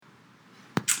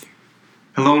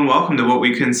Hello and welcome to What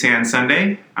We Couldn't Say on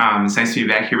Sunday. It's nice to be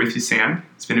back here with you, Sam.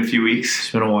 It's been a few weeks. It's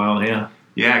been a while, yeah.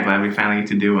 Yeah, glad we finally get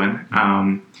to do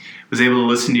one. Was able to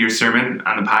listen to your sermon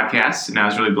on the podcast, and I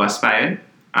was really blessed by it.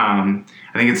 I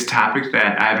think it's a topic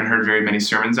that I haven't heard very many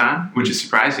sermons on, which is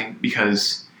surprising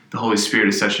because the Holy Spirit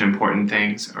is such an important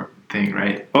thing,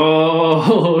 right?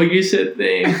 Oh, you said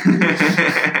thing.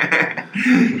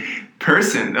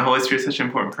 Person. The Holy Spirit is such an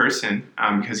important person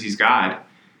because He's God.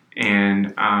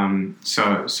 And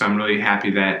so I'm really happy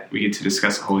that we get to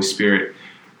discuss the Holy Spirit.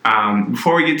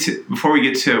 Before we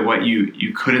get to what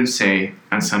you couldn't say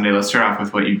on Sunday, let's start off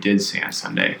with what you did say on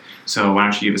Sunday. So why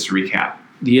don't you give us a recap?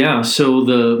 Yeah, so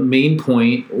the main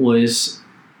point was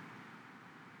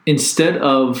instead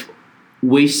of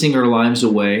wasting our lives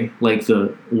away like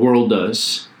the world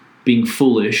does, being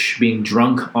foolish, being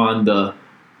drunk on the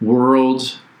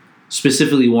world,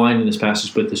 specifically wine in this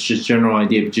passage, but this just general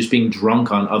idea of just being drunk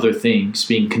on other things,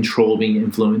 being controlled, being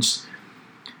influenced,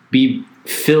 be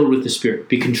filled with the Spirit,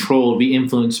 be controlled, be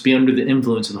influenced, be under the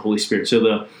influence of the Holy Spirit.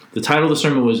 So the title of the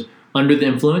sermon was Under the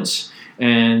Influence,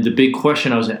 and the big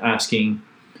question I was asking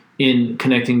in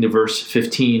connecting to verse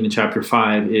 15 in chapter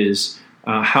 5 is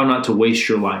how not to waste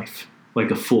your life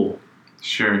like a fool.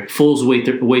 Sure. Fools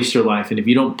waste their life, and if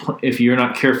you're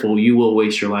not careful, you will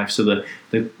waste your life. So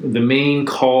the main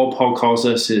call Paul calls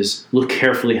us is look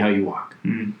carefully how you walk.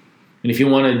 Mm-hmm. And if you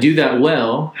want to do that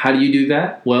well, how do you do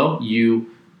that? Well,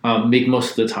 you make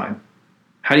most of the time.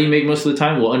 How do you make most of the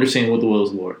time? Well, understand what the will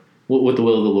of the Lord. What the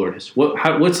will of the Lord is.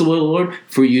 What's the will of the Lord?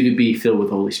 For you to be filled with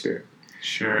the Holy Spirit.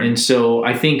 Sure. And so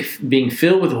I think being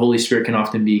filled with the Holy Spirit can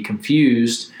often be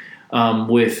confused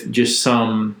with just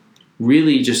some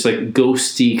really just like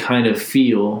ghosty kind of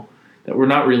feel that we're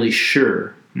not really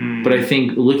sure. But I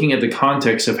think looking at the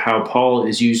context of how Paul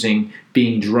is using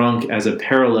being drunk as a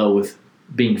parallel with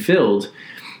being filled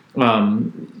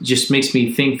just makes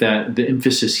me think that the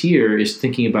emphasis here is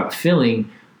thinking about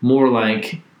filling more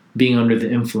like being under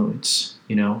the influence,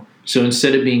 you know? So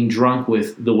instead of being drunk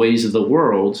with the ways of the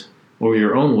world or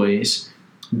your own ways,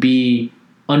 be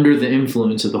under the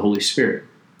influence of the Holy Spirit.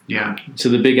 Yeah. So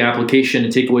the big application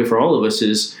and takeaway for all of us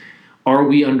is, are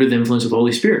we under the influence of the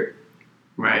Holy Spirit?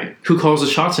 Right. Who calls the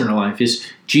shots in our life? Is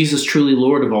Jesus truly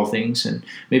Lord of all things? And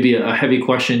maybe a heavy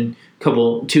question,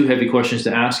 two heavy questions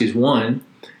to ask is, one,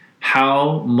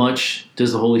 how much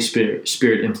does the Holy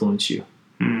Spirit influence you?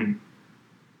 And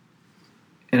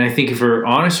I think if we're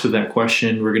honest with that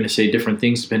question, we're going to say different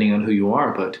things depending on who you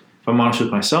are. But if I'm honest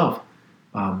with myself,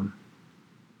 not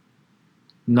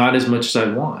as much as I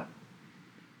want.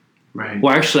 Right.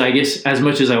 Well, actually, I guess as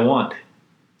much as I want,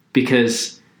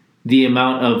 because the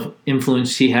amount of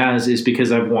influence he has is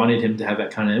because I've wanted him to have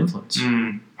that kind of influence,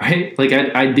 right? Like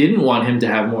I didn't want him to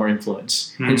have more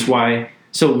influence. Hence why.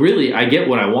 So really, I get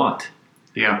what I want.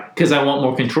 Yeah. Because I want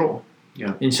more control.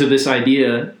 Yeah. And so this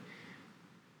idea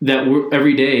that we're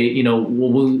every day, you know,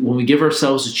 when we give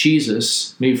ourselves to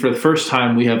Jesus, maybe for the first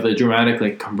time we have a dramatic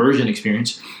like conversion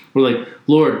experience. We're like,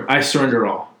 Lord, I surrender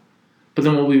all. But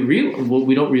then what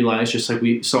we don't realize, just like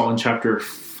we saw in chapter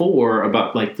 4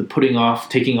 about like the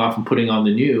taking off and putting on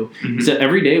the new, is that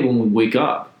every day when we wake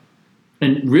up,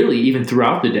 and really even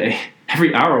throughout the day,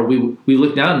 every hour we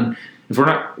look down, and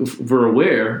if we're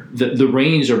aware that the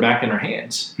reins are back in our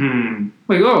hands.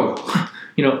 Like, oh,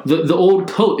 you know, the old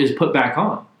coat is put back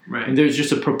on. Right. And there's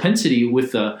just a propensity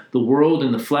with the world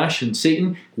and the flesh and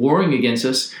Satan warring against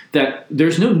us that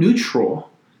there's no neutral.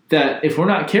 That if we're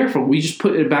not careful, we just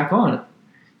put it back on.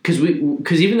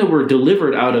 Because even though we're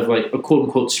delivered out of like a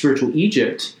quote-unquote spiritual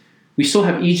Egypt, we still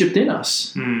have Egypt in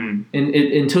us. And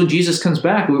until Jesus comes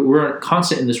back, we're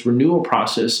constant in this renewal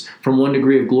process from one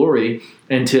degree of glory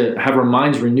and to have our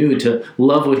minds renewed to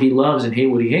love what he loves and hate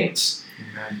what he hates.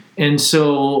 Amen. And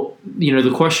so, you know,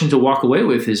 the question to walk away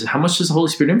with is, how much does the Holy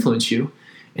Spirit influence you?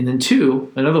 And then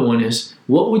two, another one is,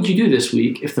 what would you do this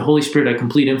week if the Holy Spirit had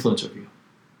complete influence over you?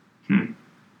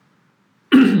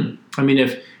 I mean,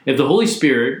 if the Holy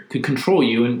Spirit could control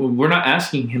you, and we're not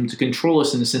asking him to control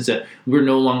us in the sense that we're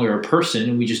no longer a person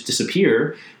and we just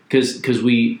disappear because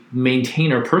we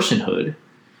maintain our personhood,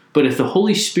 but if the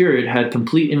Holy Spirit had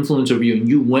complete influence over you and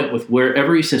you went with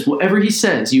whatever he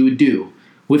says you would do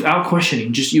without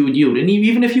questioning, just you would yield. And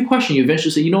even if you question, you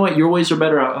eventually say, you know what, your ways are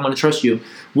better, I'm going to trust you.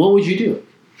 What would you do?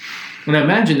 And I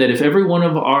imagine that if every one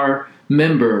of our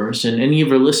members and any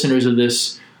of our listeners of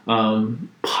this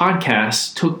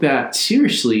podcast took that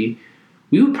seriously,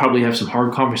 we would probably have some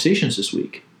hard conversations this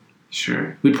week.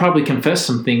 Sure. We'd probably confess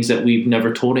some things that we've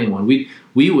never told anyone.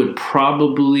 We would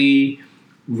probably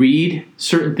read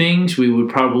certain things. We would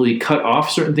probably cut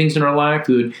off certain things in our life.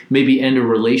 We would maybe end a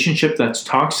relationship that's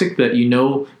toxic that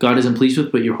God isn't pleased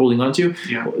with, but you're holding on to.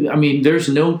 Yeah. I mean, there's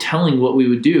no telling what we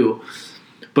would do.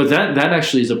 But that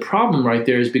actually is a problem right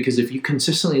there, is because if you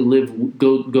consistently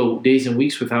go days and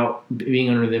weeks without being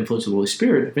under the influence of the Holy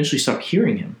Spirit, eventually stop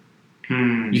hearing Him.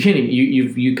 You can't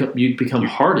even, you become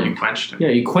hardened. You quenched Him. Yeah,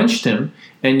 you quenched Him,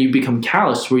 and you become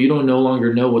callous, where you don't no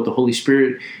longer know what the Holy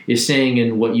Spirit is saying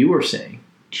and what you are saying.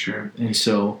 Sure. And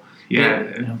so,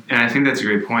 and I think that's a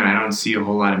great point. I don't see a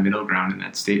whole lot of middle ground in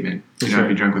that statement. Be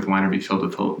drunk with wine or be filled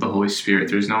with the Holy Spirit.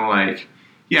 There's no I'm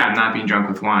not being drunk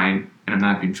with wine and I'm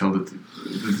not being filled with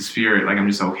the Spirit. Like, I'm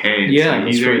just okay.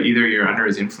 It's either you're under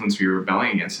His influence or you're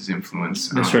rebelling against His influence.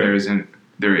 That's right.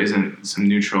 There isn't some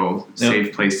neutral,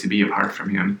 safe place to be apart from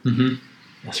Him. Mm-hmm.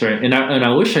 That's right. And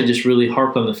I wish I just really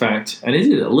harped on the fact, and I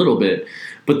did it a little bit,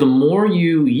 but the more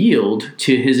you yield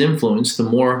to His influence, the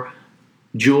more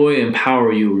joy and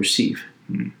power you receive.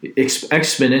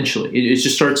 Exponentially. It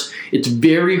just starts, it's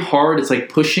very hard. It's like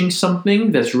pushing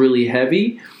something that's really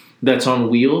heavy, that's on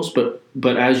wheels, but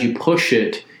as you push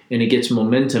it and it gets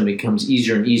momentum, it becomes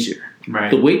easier and easier.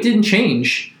 Right. The weight didn't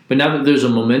change, but now that there's a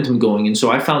momentum going. And so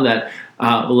I found that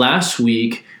last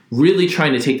week, really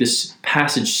trying to take this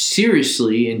passage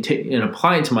seriously and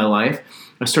apply it to my life,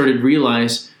 I started to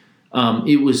realize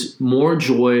it was more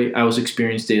joy I was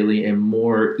experiencing daily and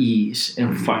more ease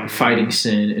and fighting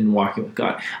sin and walking with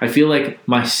God. I feel like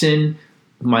my sin,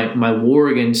 my war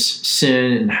against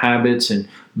sin and habits and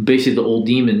basically the old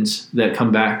demons that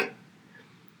come back,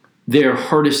 they're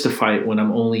hardest to fight when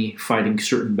I'm only fighting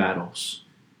certain battles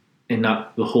and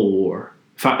not the whole war.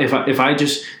 If I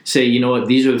just say, you know what,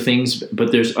 these are the things,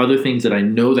 but there's other things that I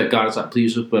know that God is not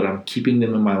pleased with, but I'm keeping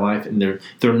them in my life, and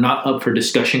they're not up for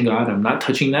discussion, God, I'm not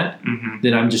touching that,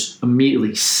 then I'm just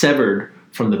immediately severed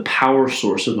from the power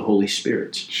source of the Holy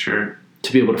Spirit. Sure.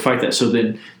 To be able to fight that. So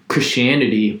then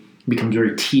Christianity becomes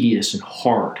very tedious and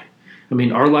hard. I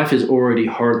mean, our life is already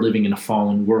hard living in a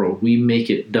fallen world. We make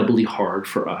it doubly hard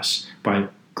for us by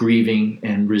grieving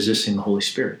and resisting the Holy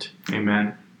Spirit.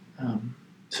 Amen.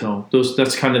 So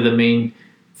that's kind of the main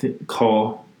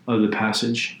call of the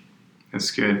passage.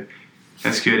 That's good.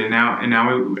 And now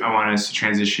I want us to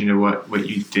transition to what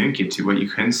you didn't get to, what you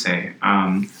couldn't say.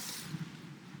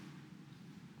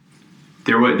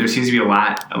 There seems to be a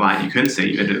lot you couldn't say.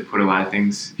 You had to put a lot of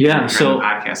things. Yeah. In So the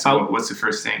podcast. So what's the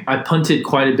first thing? I punted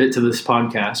quite a bit to this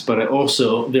podcast, but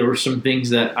there were some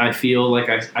things that I feel like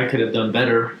I could have done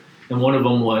better. And one of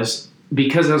them was,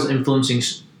 because I was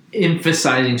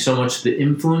emphasizing so much the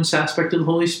influence aspect of the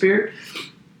Holy Spirit,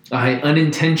 I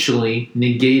unintentionally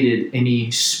negated any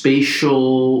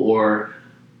spatial or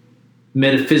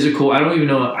metaphysical, I don't even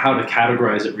know how to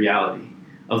categorize it, reality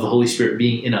of the Holy Spirit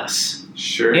being in us.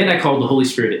 Sure. And I called the Holy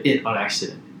Spirit it on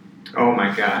accident. Oh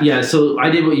my God. Yeah, so I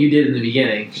did what you did in the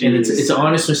beginning. Jeez. And it's an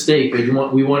honest mistake, but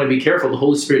we want to be careful. The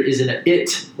Holy Spirit isn't an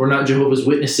it. We're not Jehovah's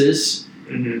Witnesses,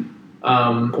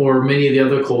 or many of the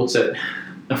other cults that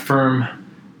affirm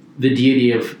the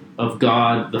deity of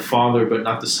God the Father, but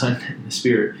not the Son and the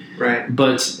Spirit. Right.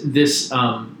 But this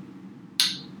like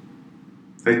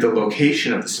the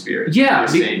location of the Spirit. Yeah,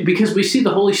 because we see the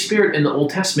Holy Spirit in the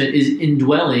Old Testament is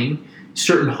indwelling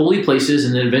certain holy places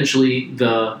and then eventually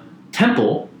the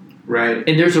temple. Right.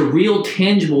 And there's a real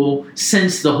tangible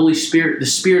sense the Holy Spirit, the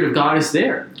Spirit of God is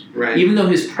there. Right. Even though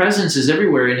His presence is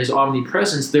everywhere in His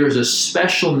omnipresence, there's a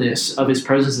specialness of His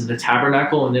presence in the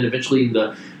tabernacle and then eventually in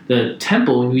the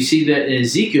temple. And we see that in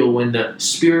Ezekiel, when the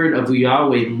Spirit of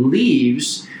Yahweh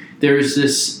leaves, there's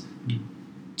this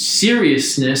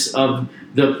seriousness of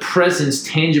the presence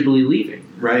tangibly leaving.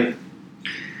 Right.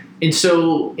 And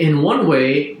so, in one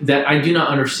way that I do not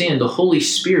understand, the Holy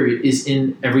Spirit is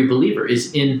in every believer,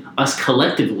 is in us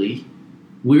collectively.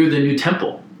 We're the new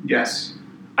temple. Yes.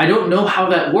 I don't know how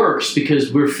that works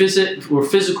because we're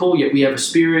physical, yet we have a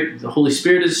spirit. The Holy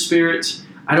Spirit is a spirit.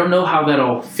 I don't know how that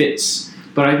all fits,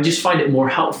 but I just find it more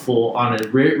helpful on a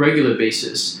regular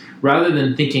basis rather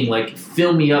than thinking like,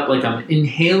 fill me up like I'm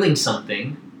inhaling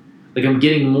something, like I'm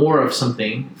getting more of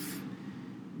something,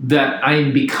 that I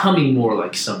am becoming more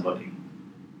like somebody.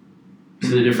 See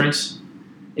the difference?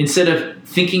 Instead of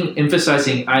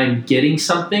emphasizing I'm getting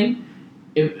something,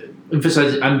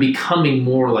 emphasizing I'm becoming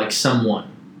more like someone.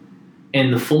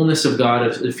 And the fullness of God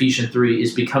of Ephesians 3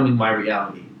 is becoming my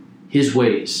reality. His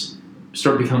ways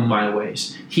start becoming my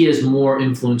ways. He has more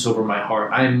influence over my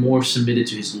heart. I am more submitted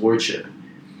to His lordship.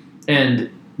 And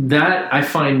that I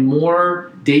find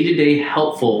more day-to-day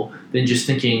helpful than just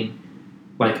thinking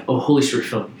like, oh, Holy Spirit,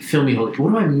 fill me, Holy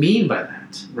Spirit. What do I mean by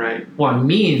that? Right. Well, I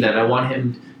mean that I want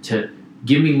Him to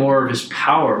give me more of His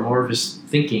power, more of His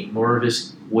thinking, more of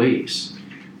His ways.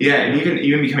 Yeah, and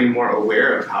even becoming more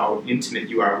aware of how intimate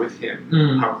you are with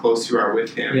Him, how close you are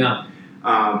with Him. Yeah.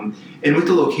 And with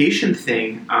the location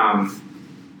thing, so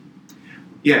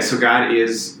God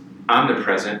is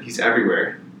omnipresent. He's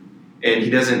everywhere. And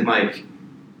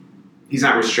He's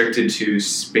not restricted to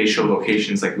spatial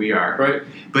locations like we are. Right.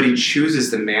 But He chooses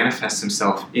to manifest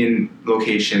Himself in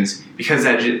locations because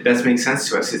that makes sense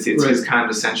to us. It's right. His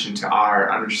condescension to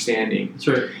our understanding. That's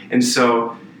right. And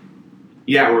so,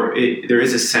 there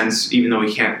is a sense, even though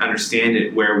we can't understand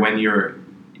it, where when you're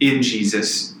in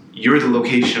Jesus, you're the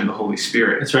location of the Holy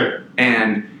Spirit. That's right.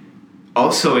 And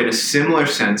also, in a similar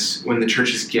sense, when the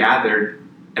church is gathered,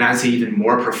 and I'd say even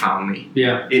more profoundly,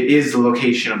 it is the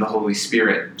location of the Holy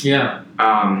Spirit. Yeah.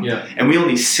 And we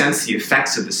only sense the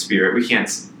effects of the Spirit. We can't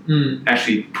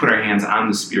actually put our hands on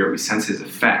the Spirit. We sense His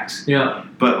effects. Yeah.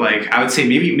 But I would say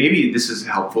maybe this is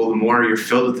helpful. The more you're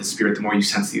filled with the Spirit, the more you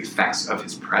sense the effects of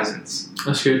His presence.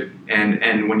 That's good.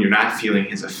 And when you're not feeling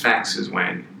His effects is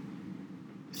when,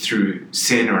 through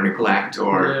sin or neglect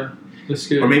or that's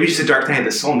good. Or maybe just a dark night of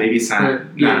the soul. Maybe it's not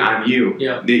on you.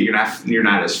 Yeah. You're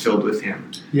not as filled with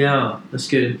Him. Yeah, that's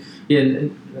good. Yeah,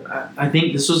 and I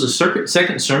think this was a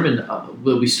second sermon that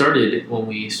we started when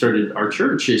we started our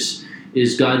church. Is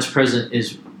God's presence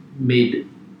is made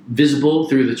visible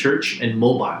through the church and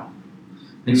mobile.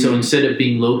 And so instead of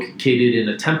being located in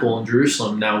a temple in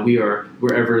Jerusalem, now we are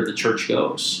wherever the church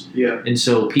goes. Yeah. And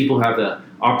so people have the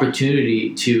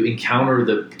opportunity to encounter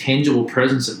the tangible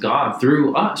presence of God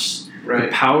through us. Right.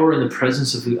 The power and the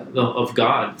presence of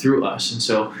God through us. And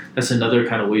so that's another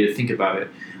kind of way to think about it.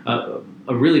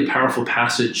 A really powerful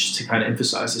passage to kind of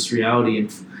emphasize this reality in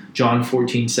John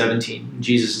 14:17.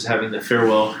 Jesus is having the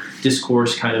farewell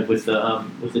discourse kind of with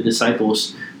the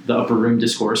disciples, the upper room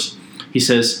discourse. He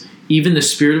says, "Even the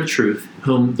Spirit of truth,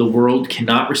 whom the world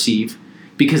cannot receive,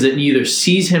 because it neither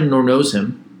sees Him nor knows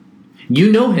Him.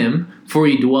 You know Him, for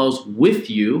He dwells with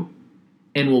you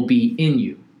and will be in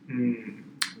you."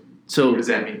 So what does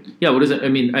that mean? Yeah, what does that? I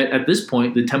mean, at this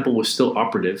point, the temple was still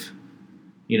operative.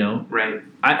 You know, right?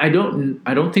 I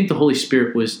don't think the Holy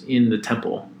Spirit was in the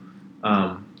temple.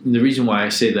 The reason why I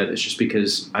say that is just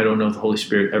because I don't know if the Holy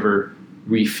Spirit ever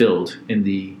refilled in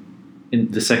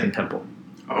the second temple.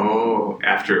 Oh,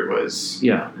 after it was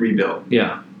rebuilt.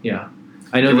 Yeah.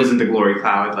 I know it wasn't the glory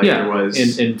cloud like there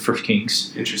was in First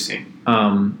Kings. Interesting.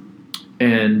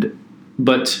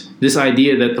 But this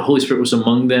idea that the Holy Spirit was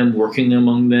among them, working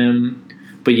among them,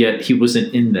 but yet He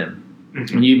wasn't in them.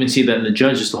 Mm-hmm. And you even see that in the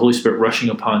Judges, the Holy Spirit rushing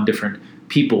upon different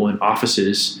people in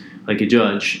offices like a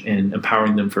judge and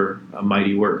empowering them for a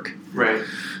mighty work. Right.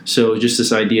 So just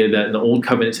this idea that in the Old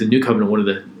Covenant to the New Covenant,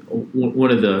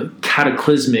 one of the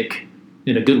cataclysmic,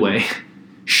 in a good way,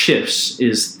 shifts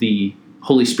is the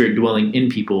Holy Spirit dwelling in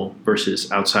people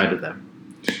versus outside of them.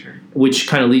 Sure. Which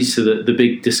kind of leads to the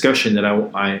big discussion that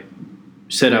I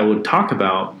said I would talk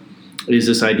about, is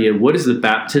this idea of what is the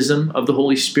baptism of the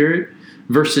Holy Spirit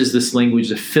versus this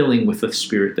language of filling with the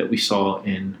Spirit that we saw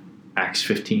in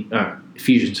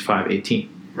Ephesians 5:18.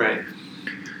 Right.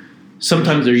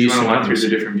 Sometimes they're used to walk through the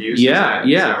different views. Is that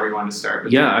where you want to start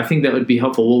with? Yeah, I think that would be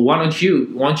helpful. Well, why don't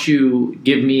you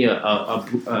give me a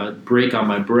break on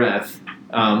my breath?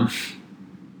 My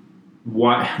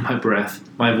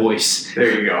voice.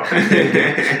 There you go.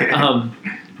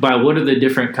 By what are the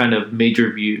different kind of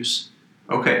major views?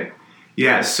 Okay.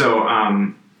 Yeah, so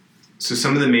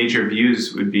some of the major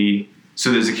views would be,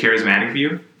 so there's a charismatic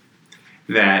view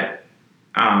that,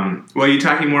 you're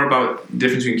talking more about the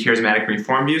difference between charismatic and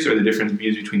reform views or the different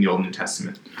views between the Old and New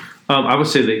Testament? I would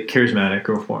say the charismatic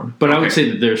or reform, but I would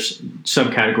say that there's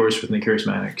subcategories within the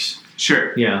charismatics.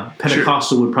 Sure. Yeah,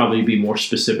 Pentecostal would probably be more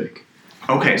specific.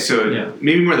 Okay, so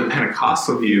maybe more the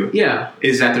Pentecostal view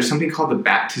is that there's something called the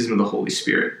baptism of the Holy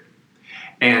Spirit.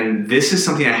 And this is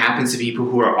something that happens to people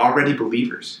who are already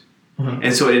believers. Mm-hmm.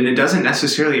 And so it doesn't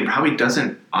necessarily, and probably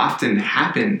doesn't often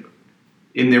happen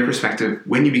in their perspective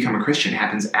when you become a Christian. It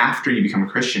happens after you become a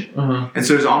Christian. Mm-hmm. And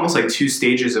so there's almost like two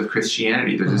stages of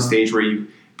Christianity. There's a stage where you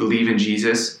believe in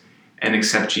Jesus and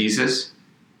accept Jesus.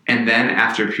 And then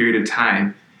after a period of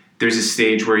time, there's a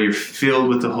stage where you're filled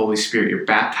with the Holy Spirit. You're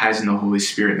baptized in the Holy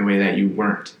Spirit in the way that you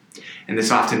weren't. And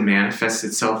this often manifests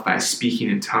itself by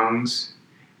speaking in tongues.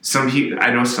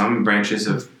 I know some branches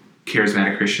of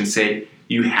charismatic Christians say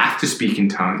you have to speak in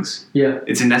tongues. Yeah.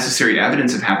 It's a necessary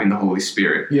evidence of having the Holy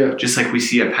Spirit. Yeah. Just like we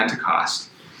see at Pentecost.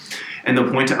 And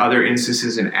they'll point to other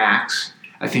instances in Acts.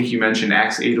 I think you mentioned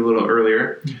Acts 8 a little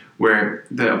earlier, where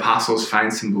the apostles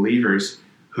find some believers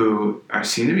who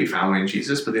seem to be following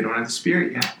Jesus, but they don't have the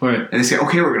Spirit yet. Right. And they say,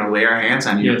 okay, we're going to lay our hands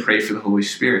on you and pray for the Holy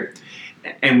Spirit.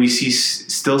 And we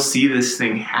still see this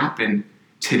thing happen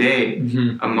today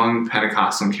among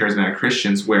Pentecostal and charismatic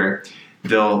Christians, where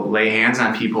they'll lay hands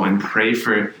on people and pray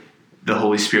for the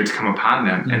Holy Spirit to come upon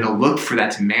them, and they'll look for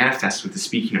that to manifest with the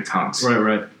speaking of tongues.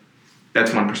 Right.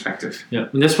 That's one perspective. Yeah,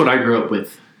 and that's what I grew up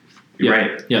with. Yeah.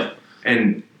 Right. Yeah.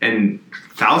 And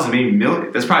thousands, maybe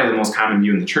millions. That's probably the most common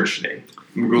view in the church today,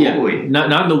 globally. Yeah.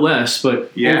 Not in the West,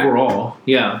 but overall,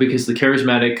 because the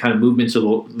charismatic kind of movements are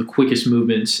the quickest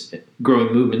movements,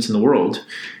 growing movements in the world.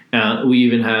 We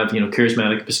even have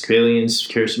charismatic Episcopalians,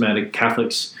 charismatic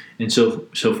Catholics, and so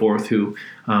forth who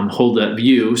hold that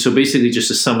view. So basically, just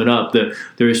to sum it up,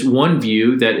 there is one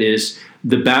view that is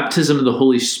the baptism of the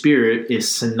Holy Spirit is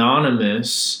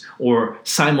synonymous or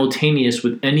simultaneous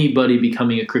with anybody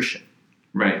becoming a Christian.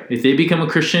 Right. If they become a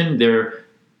Christian, they're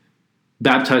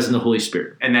baptized in the Holy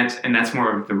Spirit. And that's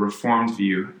more of the Reformed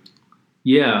view.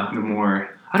 Yeah. The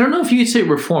more... I don't know if you could say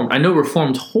Reformed. I know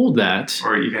Reformed hold that.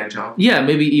 Or evangelical. Yeah,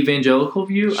 maybe evangelical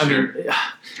view. Sure. I mean,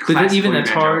 but then even that's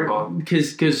hard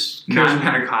because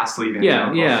non-Pentecostal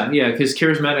evangelical. Yeah, because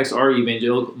charismatics are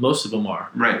evangelical. Most of them are.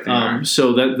 Right.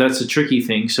 So that's a tricky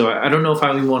thing. So I don't know if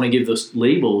I even want to give those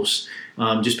labels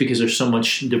just because there's so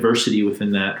much diversity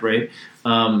within that, right?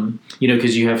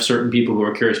 Because you have certain people who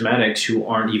are charismatics who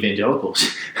aren't evangelicals,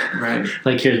 right?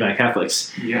 Like charismatic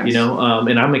Catholics, yes.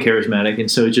 And I'm a charismatic,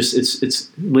 and so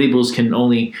it's labels can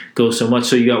only go so much.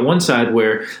 So you got one side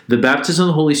where the baptism of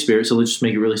the Holy Spirit. So let's just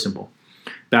make it really simple.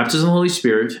 Baptism of the Holy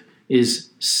Spirit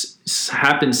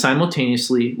happens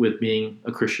simultaneously with being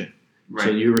a Christian. Right.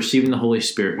 So you're receiving the Holy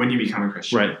Spirit when you become a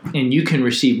Christian, right? And you can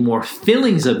receive more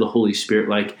fillings of the Holy Spirit,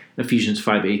 like Ephesians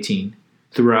 5:18,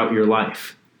 throughout your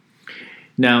life.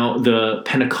 Now, the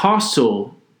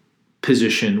Pentecostal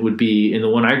position would be, and the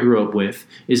one I grew up with,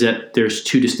 is that there's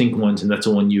two distinct ones, and that's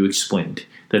the one you explained.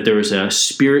 That there is a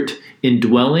spirit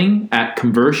indwelling at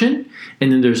conversion,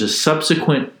 and then there's a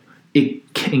subsequent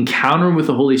encounter with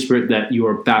the Holy Spirit that you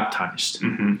are baptized.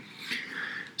 Mm-hmm.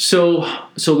 So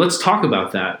let's talk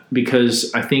about that,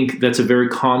 because I think that's a very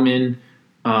common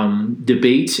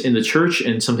debate in the church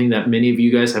and something that many of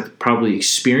you guys have probably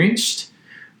experienced.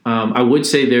 I would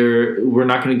say we're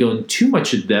not going to go in too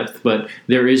much in depth, but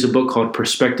there is a book called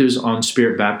Perspectives on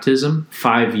Spirit Baptism,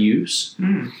 5 Views.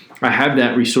 I have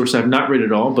that resource. I've not read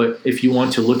it all, but if you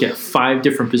want to look at 5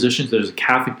 different positions, there's a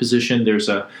Catholic position, there's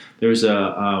a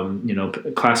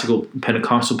classical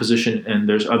Pentecostal position, and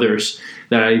there's others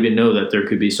that I even know that there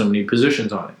could be so many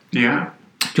positions on it. Yeah.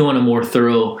 If you want a more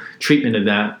thorough treatment of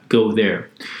that, go there.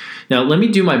 Now, let me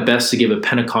do my best to give a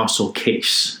Pentecostal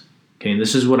case. Okay, and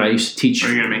this is what I used to teach Are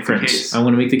you going to make friends. the case? I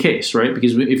want to make the case, right?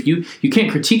 Because if you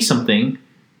can't critique something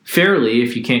fairly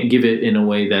if you can't give it in a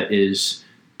way that is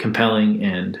compelling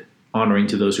and honoring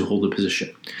to those who hold the position.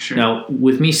 Sure. Now,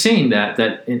 with me saying that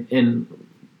in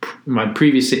my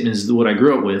previous statement is what I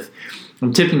grew up with,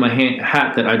 I'm tipping my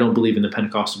hat that I don't believe in the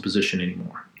Pentecostal position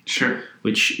anymore. Sure.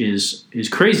 Which is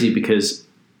crazy because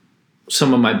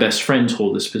some of my best friends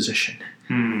hold this position.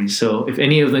 So if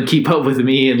any of them keep up with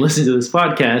me and listen to this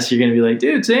podcast, you're going to be like,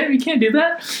 dude, Sam, you can't do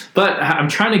that. But I'm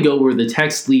trying to go where the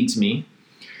text leads me.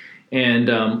 And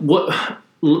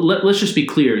let's just be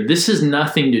clear. This has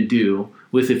nothing to do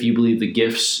with if you believe the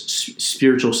gifts,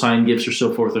 spiritual sign gifts or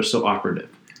so forth are so operative.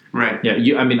 Right.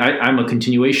 Yeah. I'm a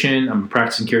continuation. I'm a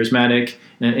practicing charismatic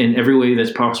in every way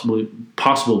that's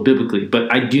possible biblically. But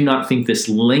I do not think this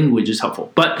language is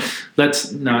helpful. But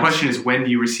that's not. The question is, when do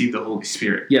you receive the Holy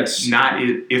Spirit? Yes. Not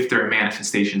if there are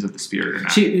manifestations of the Spirit or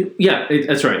not.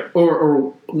 That's right.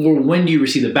 Or when do you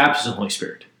receive the baptism of the Holy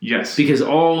Spirit? Yes. Because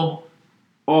all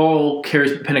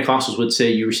Pentecostals would say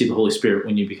you receive the Holy Spirit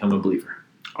when you become a believer.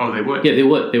 Oh, they would? Yeah, they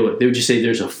would. They would just say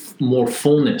there's a more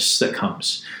fullness that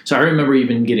comes. So I remember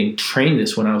even getting trained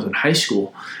this when I was in high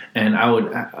school, and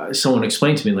someone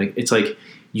explained to me, like, it's like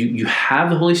you have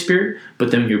the Holy Spirit,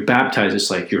 but then when you're baptized,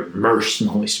 it's like you're immersed in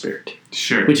the Holy Spirit.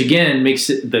 Sure. Which again makes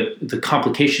it the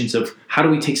complications of how do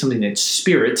we take something that's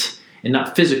spirit and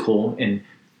not physical and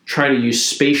try to use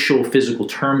spatial physical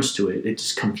terms to it.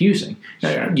 It's confusing.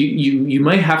 Sure. You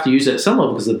might have to use that at some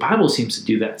level because the Bible seems to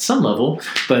do that at some level.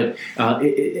 But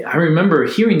I remember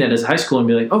hearing that as a high school and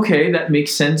be like, okay, that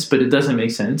makes sense, but it doesn't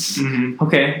make sense. Mm-hmm.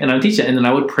 Okay, and I would teach that. And then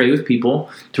I would pray with people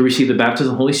to receive the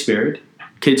baptism of the Holy Spirit,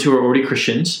 kids who are already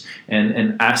Christians,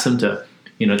 and ask them to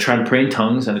try to pray in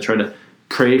tongues and to try to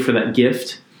pray for that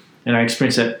gift. And I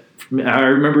experienced that. I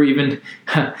remember even,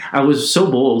 I was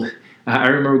so bold. I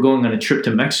remember going on a trip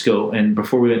to Mexico, and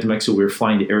before we went to Mexico, we were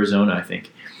flying to Arizona, I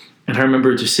think. And I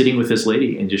remember just sitting with this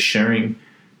lady and just sharing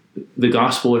the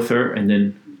gospel with her, and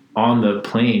then on the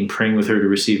plane praying with her to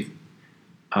receive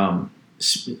a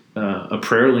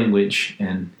prayer language.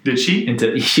 And did she?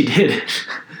 She did.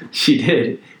 She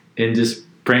did. And just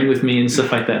praying with me and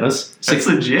stuff like that. That's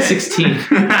legit. 16.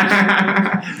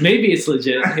 Maybe it's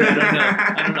legit.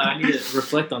 Yeah, I don't know. I need to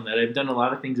reflect on that. I've done a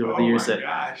lot of things over the years that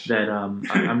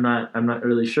I'm not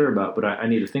really sure about, but I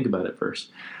need to think about it first.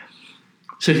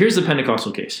 So here's the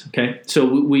Pentecostal case. Okay, so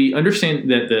we understand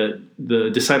that the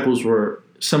disciples were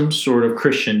some sort of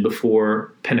Christian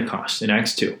before Pentecost in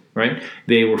Acts 2, right?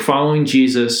 They were following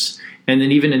Jesus, and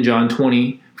then even in John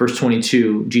 20. Verse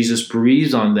 22, Jesus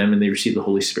breathes on them and they receive the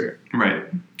Holy Spirit. Right.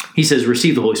 He says,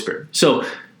 receive the Holy Spirit. So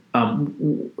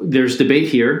there's debate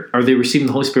here. Are they receiving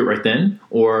the Holy Spirit right then?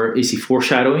 Or is he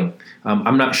foreshadowing?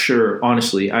 I'm not sure,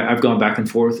 honestly. I've gone back and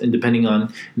forth, and depending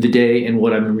on the day and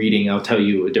what I'm reading, I'll tell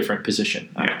you a different position.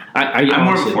 Yeah. I'm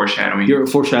more of a foreshadowing. You're a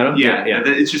foreshadow? Yeah.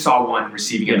 It's just all one,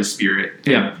 receiving of the Spirit.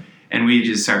 And we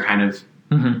just are kind of...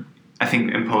 Mm-hmm. I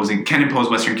think can impose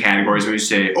Western categories when you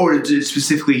say, oh, it's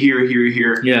specifically here.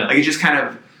 Yeah. Like it's just kind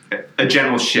of a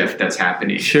general shift that's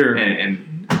happening. Sure.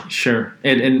 Sure.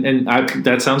 And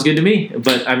that sounds good to me.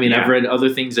 But I mean, I've read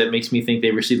other things that makes me think they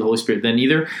receive the Holy Spirit then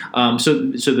either. So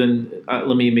then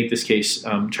let me make this case,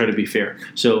 try to be fair.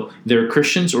 So they're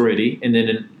Christians already, and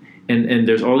then and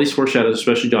there's all these foreshadows,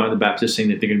 especially John the Baptist saying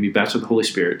that they're going to be baptized with the Holy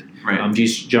Spirit. Right. And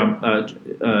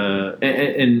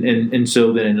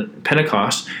so then in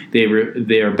Pentecost, they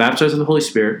are baptized with the Holy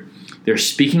Spirit. They're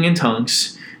speaking in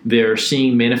tongues. They're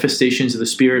seeing manifestations of the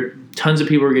Spirit. Tons of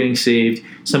people are getting saved.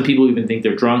 Some people even think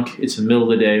they're drunk. It's in the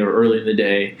middle of the day or early in the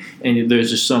day, and there's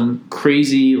just some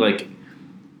crazy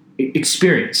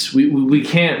experience. We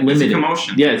can't limit it.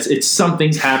 Commotion. Yeah, it's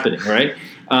something's happening, right?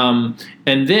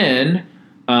 And then.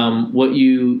 What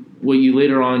you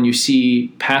later on you see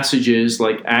passages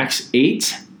like Acts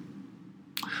 8,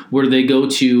 where they go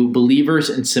to believers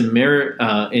in Samaria,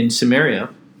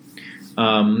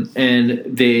 and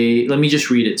they let me just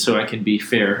read it so I can be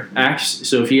fair. Acts.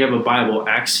 So if you have a Bible,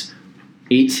 Acts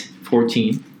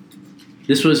 8:14.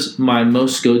 This was my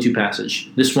most go-to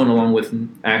passage. This one, along with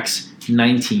Acts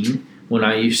 19, when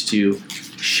I used to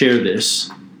share this.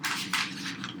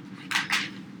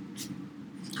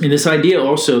 And this idea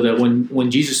also that when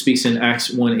Jesus speaks in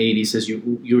Acts 1:8, he says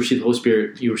you receive the Holy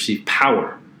Spirit, you receive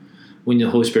power when the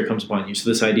Holy Spirit comes upon you. So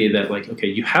this idea that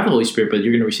you have the Holy Spirit, but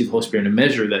you're going to receive the Holy Spirit in a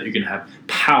measure that you're going to have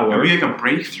power. Maybe like a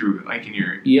breakthrough, like in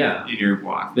your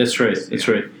walk. That's right. That's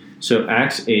right. So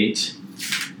Acts 8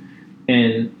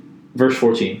 and verse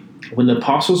 14. When the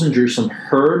apostles in Jerusalem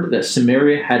heard that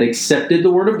Samaria had accepted the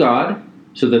word of God,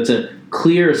 so that's a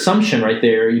clear assumption right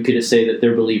there. You could say that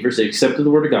they're believers. They accepted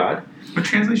the word of God. What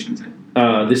translation is it?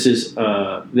 This is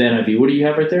the NIV. What do you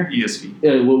have right there?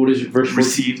 ESV. What is verse 14?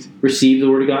 Received. Receive the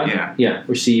word of God? Yeah. Yeah.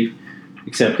 Receive.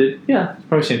 Accepted. Yeah.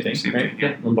 Probably same thing. Same right? thing,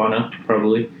 yeah. Lambano,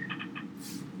 probably.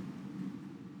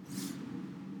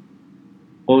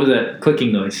 What was that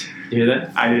clicking noise? Did you hear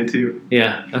that? I did too.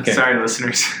 Yeah. Okay. Sorry,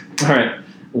 listeners. All right.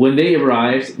 When they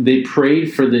arrived, they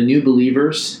prayed for the new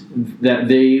believers that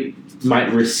they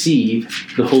might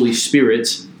receive the Holy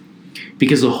Spirit,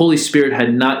 because the Holy Spirit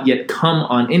had not yet come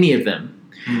on any of them.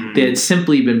 Mm-hmm. They had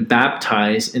simply been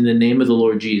baptized in the name of the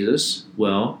Lord Jesus.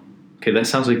 Well, okay, that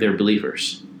sounds like they're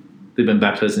believers. They've been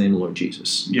baptized in the name of the Lord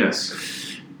Jesus. Yes.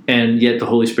 And yet the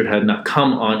Holy Spirit had not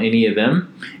come on any of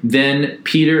them. Then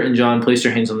Peter and John placed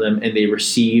their hands on them, and they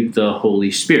received the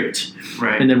Holy Spirit.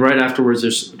 Right. And then right afterwards,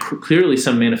 there's clearly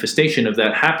some manifestation of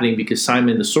that happening, because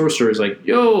Simon the sorcerer is like,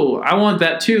 yo, I want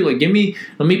that too. Like, let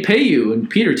me pay you. And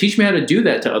Peter, teach me how to do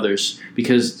that to others,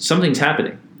 because something's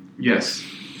happening. Yes.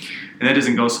 And that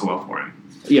doesn't go so well for him.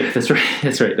 Yeah, that's right.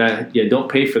 That's right. Don't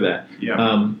pay for that.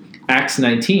 Yeah. Acts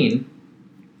 19.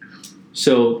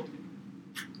 So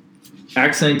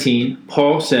Acts 19,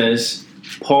 Paul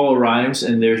arrives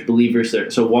and there's believers there.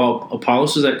 So while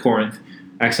Apollos was at Corinth,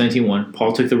 Acts 19:1,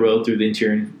 Paul took the road through the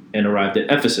interior and arrived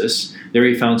at Ephesus. There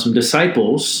he found some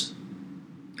disciples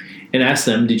and asked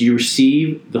them, did you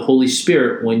receive the Holy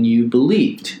Spirit when you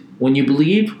believed? When you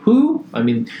believed, who? I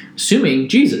mean, assuming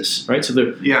Jesus, right?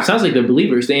 So it sounds like they're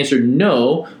believers. They answered,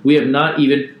 no, we have not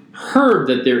even heard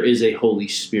that there is a Holy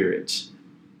Spirit.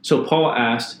 So Paul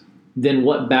asked, then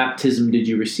what baptism did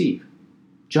you receive?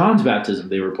 John's baptism,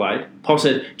 they replied. Paul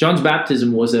said, John's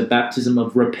baptism was a baptism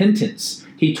of repentance.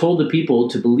 He told the people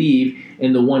to believe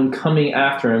in the one coming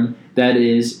after him, that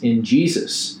is, in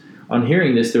Jesus. On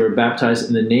hearing this, they were baptized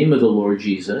in the name of the Lord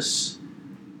Jesus.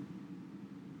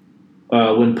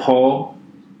 When Paul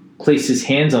placed his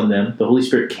hands on them, the Holy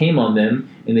Spirit came on them,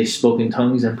 and they spoke in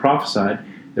tongues and prophesied.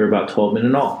 There were about 12 men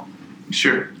in all.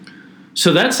 Sure.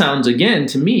 So that sounds, again,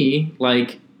 to me,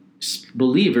 like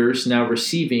believers now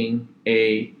receiving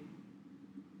a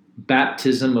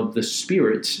baptism of the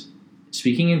Spirit,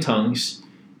 speaking in tongues,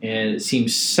 and it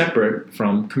seems separate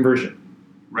from conversion.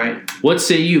 Right. What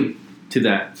say you to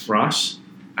that, Ross?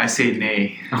 I say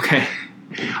nay. Okay.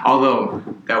 Although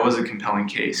that was a compelling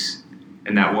case,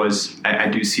 and that was I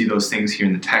do see those things here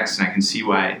in the text, and I can see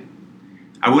why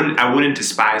I wouldn't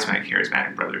despise my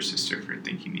charismatic brother or sister for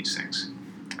thinking these things.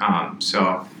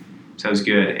 So that was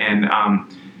good, and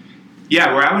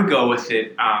where I would go with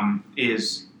it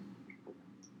is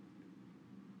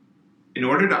in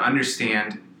order to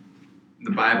understand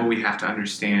the Bible, we have to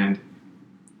understand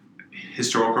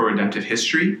historical redemptive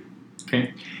history.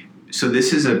 Okay. So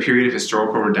this is a period of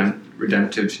historical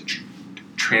redemptive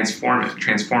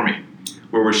transforming,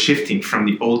 where we're shifting from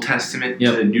the Old Testament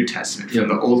to the New Testament, from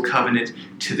the Old Covenant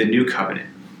to the New Covenant.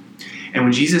 And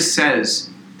when Jesus says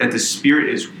that the Spirit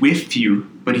is with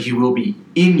you, but He will be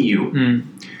in you,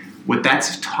 what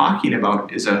that's talking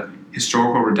about is a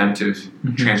historical redemptive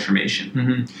transformation.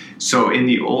 Mm-hmm. So in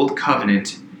the Old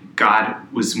Covenant, God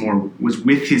was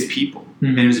with His people.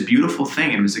 And it was a beautiful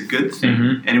thing, and it was a good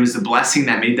thing. And it was the blessing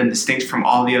that made them distinct from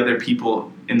all the other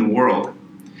people in the world.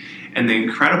 And the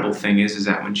incredible thing is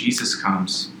that when Jesus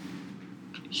comes,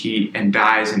 He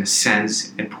dies and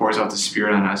ascends and pours out the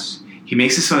Spirit on us. He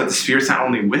makes it so that the Spirit's not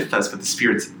only with us, but the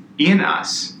Spirit's in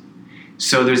us.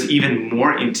 So there's even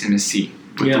more intimacy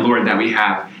with the Lord that we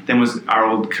have than was our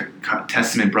Old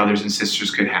Testament brothers and sisters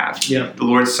could have. Yeah. The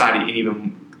Lord sought an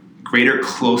even greater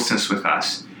closeness with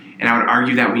us. And I would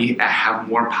argue that we have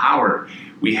more power.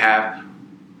 We have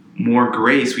more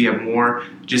grace. We have more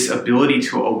just ability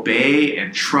to obey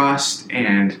and trust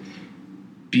and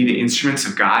be the instruments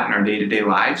of God in our day-to-day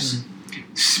lives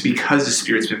because the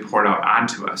Spirit's been poured out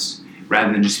onto us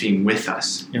rather than just being with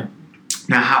us. Yeah.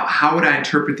 Now, how would I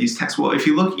interpret these texts? Well, if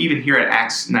you look even here at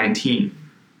Acts 19,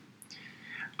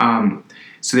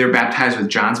 so they were baptized with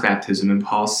John's baptism, and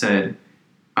Paul said,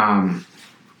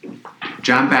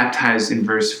 John baptized in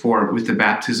verse 4 with the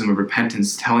baptism of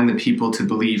repentance, telling the people to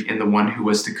believe in the one who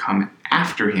was to come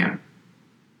after him.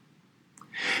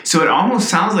 So it almost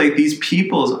sounds like these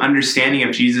people's understanding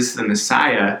of Jesus the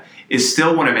Messiah is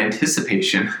still one of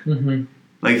anticipation,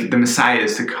 like the Messiah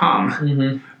is to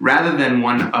come, rather than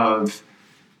one of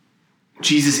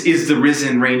Jesus is the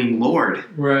risen, reigning Lord,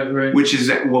 right. Which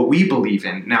is what we believe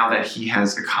in now that He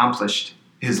has accomplished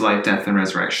His life, death, and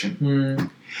resurrection.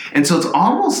 And so it's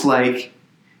almost like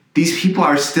these people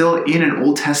are still in an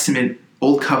Old Testament,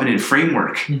 Old Covenant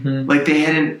framework. Like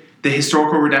the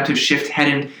historical redemptive shift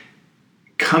hadn't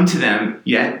come to them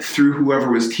yet through whoever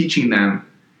was teaching them.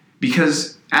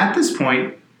 Because at this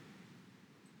point,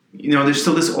 there's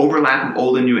still this overlap of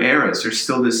old and new eras. There's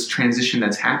still this transition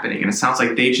that's happening. And it sounds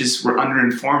like they just were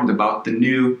underinformed about the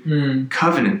new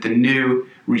covenant, the new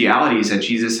realities that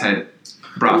Jesus had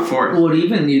brought forth. Well,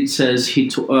 even it says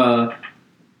it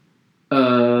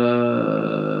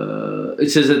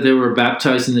says that they were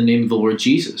baptized in the name of the Lord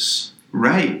Jesus.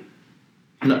 Right.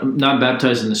 Not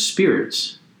baptized in the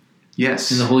Spirit.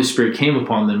 Yes. And the Holy Spirit came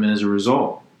upon them as a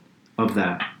result of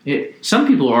that. Some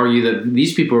people argue that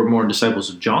these people are more disciples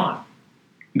of John.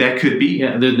 That could be.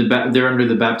 Yeah, they're under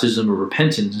the baptism of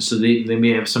repentance, and so they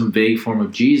may have some vague form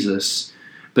of Jesus.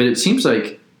 But it seems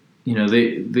like,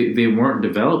 they weren't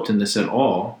developed in this at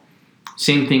all.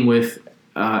 Same thing with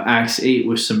Acts 8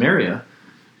 with Samaria.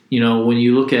 When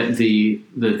you look at the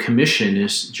commission,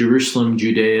 is Jerusalem,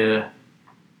 Judea,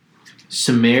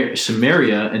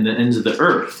 Samaria, and the ends of the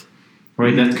earth,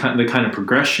 right? That's the kind of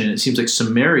progression. It seems like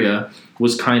Samaria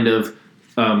was kind of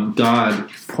God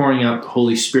pouring out the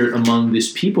Holy Spirit among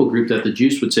this people group that the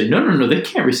Jews would say, no, they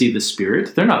can't receive the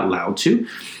Spirit. They're not allowed to.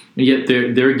 And yet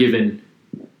they're given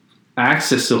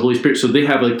access to the Holy Spirit, so they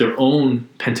have like their own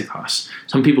Pentecost.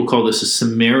 Some people call this a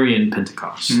Samarian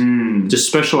Pentecost. Just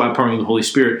special outpouring of the Holy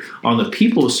Spirit on the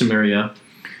people of Samaria,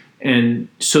 and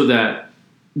so that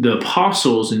the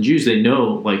apostles and Jews, they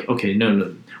know, like, okay,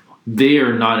 no, they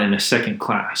are not in a second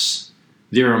class.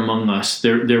 They're among us.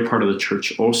 They're part of the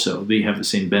church also. They have the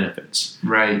same benefits.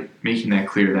 Right, making that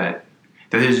clear that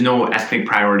there's no ethnic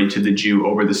priority to the Jew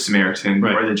over the Samaritan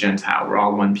or the Gentile. We're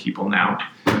all one people now.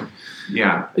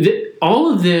 Yeah.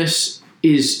 All of this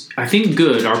is, I think,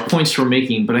 good, our points we're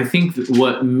making, but I think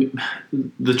what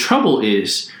the trouble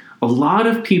is, a lot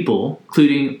of people,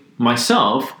 including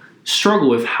myself, struggle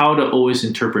with how to always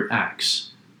interpret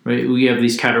Acts. Right? We have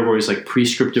these categories like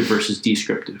prescriptive versus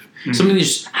descriptive. Something that's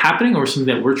just happening or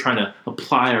something that we're trying to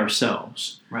apply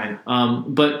ourselves. Right.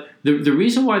 But the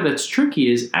reason why that's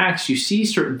tricky is Acts, you see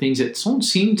certain things that don't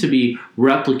seem to be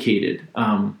replicated.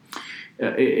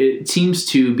 it seems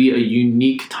to be a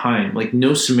unique time. Like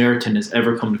no Samaritan has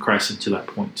ever come to Christ until that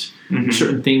point. Mm-hmm.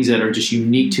 Certain things that are just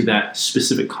unique to that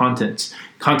specific context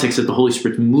that the Holy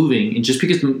Spirit's moving. And just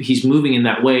because he's moving in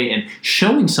that way and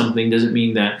showing something doesn't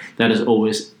mean that that is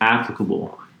always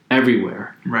applicable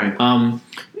everywhere. Right. I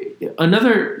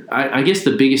guess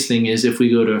the biggest thing is if we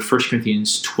go to 1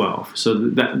 Corinthians 12. So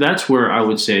that's where I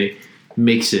would say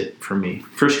makes it for me.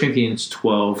 1 Corinthians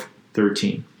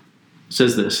 12:13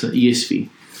 says this, the ESV.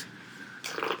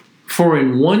 For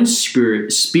in one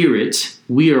spirit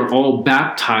we are all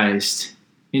baptized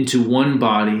into one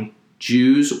body,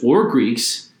 Jews or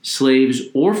Greeks, slaves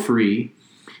or free,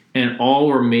 and all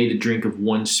were made to drink of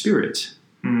one spirit.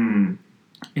 Mm.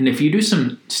 And if you do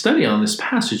some study on this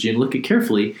passage and look at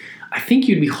carefully, I think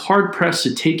you'd be hard-pressed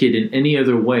to take it in any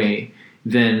other way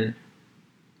than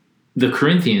the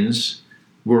Corinthians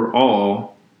were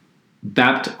all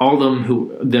them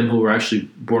who were actually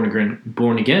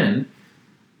born again,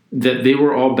 that they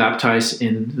were all baptized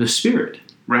in the Spirit.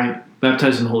 Right.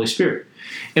 Baptized in the Holy Spirit.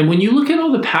 And when you look at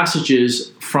all the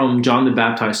passages from John the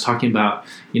Baptist talking about,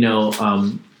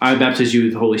 I baptize you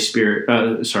with the Holy Spirit,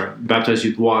 baptize you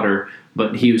with water,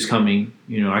 but he was coming,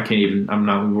 I'm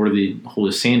not worthy to hold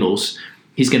his sandals.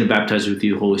 He's going to baptize with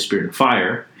you with the Holy Spirit and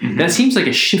fire. Mm-hmm. That seems like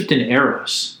a shift in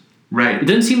eras. Right. It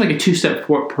doesn't seem like a two-step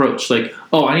approach. Like,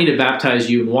 I need to baptize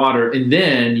you in water, and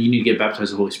then you need to get baptized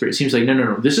with the Holy Spirit. It seems like,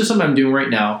 no. This is something I'm doing right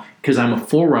now because I'm a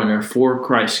forerunner for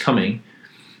Christ coming.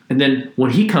 And then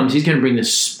when he comes, he's going to bring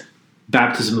this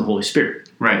baptism of the Holy Spirit.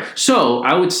 Right. So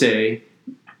I would say,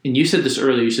 and you said this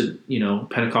earlier, you said,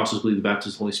 Pentecostals believe the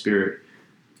baptism of the Holy Spirit.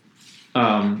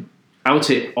 I would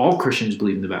say all Christians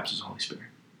believe in the baptism of the Holy Spirit.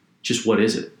 Just what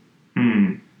is it?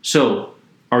 Mm. So,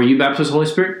 are you baptized with the Holy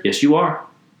Spirit? Yes, you are.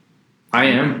 I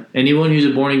am. Anyone who's a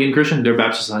born-again Christian, they're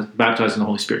baptized in the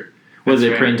Holy Spirit, whether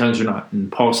they pray in tongues or not.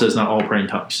 And Paul says not all pray in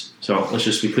tongues. So let's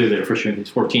just be clear there, 1 Corinthians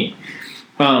 14.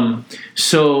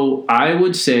 So I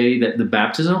would say that the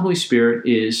baptism of the Holy Spirit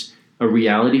is a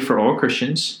reality for all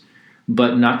Christians,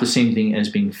 but not the same thing as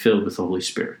being filled with the Holy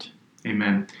Spirit.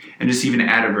 Amen. And just even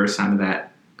add a verse onto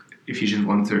that, Ephesians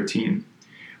 1:13.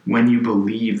 When you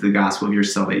believe the gospel of your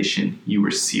salvation, you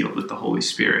were sealed with the Holy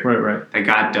Spirit. Right. That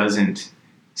God doesn't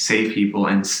save people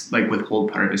and withhold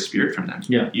part of his Spirit from them.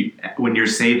 Yeah. When you're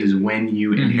saved is when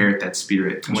you inherit that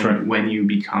Spirit, when you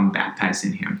become baptized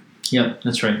in him. Yeah,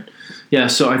 that's right. Yeah,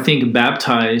 so I think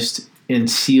baptized and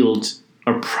sealed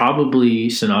are probably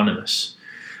synonymous,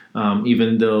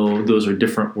 even though those are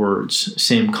different words.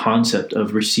 Same concept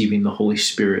of receiving the Holy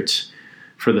Spirit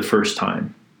for the first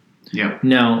time. Yeah.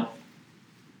 Now,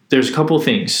 there's a couple of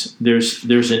things.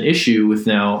 There's an issue with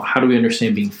now, how do we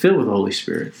understand being filled with the Holy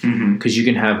Spirit? Because you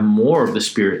can have more of the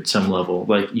Spirit at some level.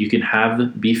 Like you can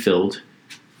be filled,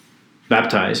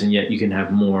 baptized, and yet you can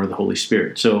have more of the Holy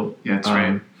Spirit. So yeah, that's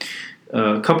right.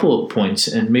 A couple of points,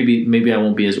 and maybe I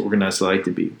won't be as organized as I like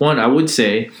to be. One, I would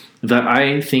say that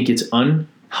I think it's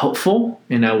unhelpful,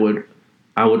 and I would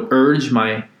urge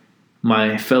my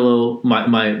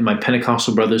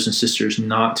Pentecostal brothers and sisters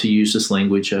not to use this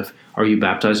language of, are you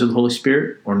baptized with the Holy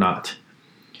Spirit or not?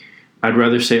 I'd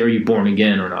rather say, are you born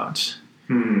again or not?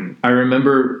 I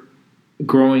remember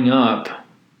growing up,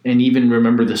 and even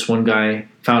remember this one guy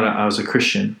found out I was a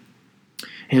Christian.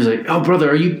 He was like, oh,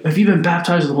 brother, have you been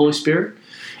baptized with the Holy Spirit?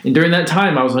 And during that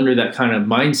time, I was under that kind of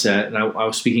mindset, and I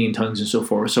was speaking in tongues and so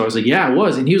forth. So I was like, yeah, I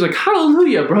was. And he was like,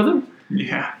 hallelujah, brother.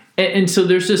 Yeah. And so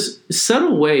there's this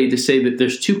subtle way to say that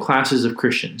there's two classes of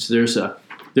Christians. There's a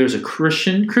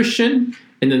Christian,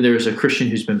 and then there's a Christian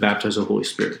who's been baptized with the Holy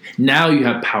Spirit. Now you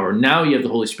have power. Now you have the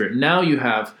Holy Spirit. Now you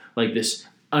have like this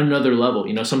another level.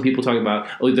 Some people talk about,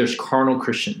 there's carnal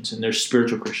Christians and there's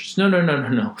spiritual Christians. No.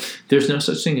 There's no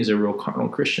such thing as a real carnal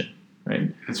Christian, right?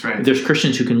 That's right. There's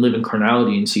Christians who can live in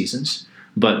carnality in seasons,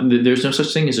 but there's no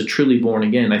such thing as a truly born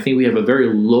again. I think we have a very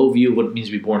low view of what it means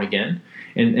to be born again.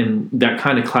 And that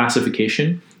kind of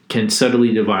classification can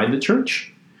subtly divide the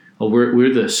church.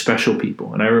 We're the special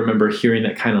people. And I remember hearing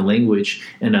that kind of language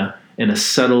in a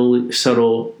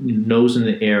subtle nose in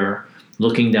the air,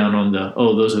 looking down on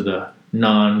those are the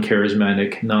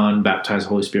non-charismatic, non-baptized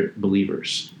Holy Spirit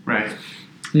believers. Right.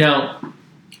 Now,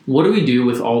 what do we do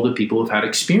with all the people who've had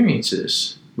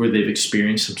experiences where they've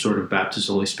experienced some sort of baptism of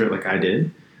the Holy Spirit like I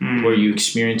did, where you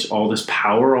experience all this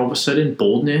power all of a sudden,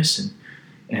 boldness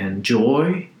and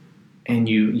joy, and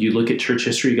you look at church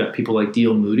history, you got people like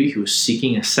D.L. Moody who was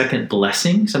seeking a second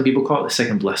blessing. Some people call it the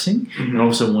second blessing. And all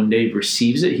of a sudden one day he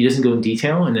receives it. He doesn't go in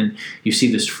detail, and then you see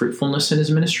this fruitfulness in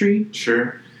his ministry.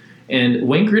 Sure. And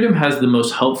Wayne Grudem has the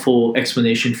most helpful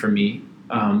explanation for me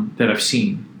that I've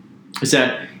seen, is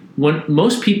that when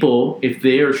most people, if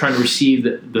they are trying to receive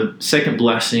the second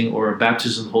blessing or a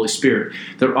baptism of the Holy Spirit,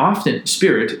 they're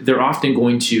often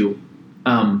going to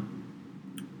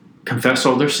confess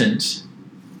all their sins,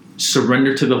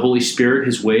 surrender to the Holy Spirit,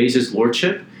 His ways, His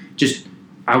lordship. Just,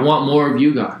 I want more of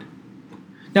you, God.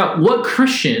 Now, what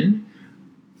Christian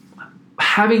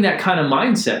having that kind of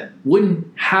mindset wouldn't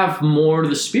have more of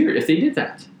the Spirit if they did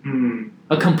that?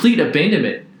 A complete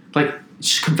abandonment. Like,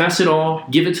 just confess it all,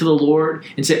 give it to the Lord,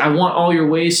 and say, I want all your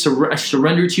ways, I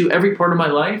surrender to you every part of my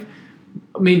life.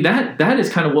 I mean, that is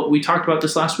kind of what we talked about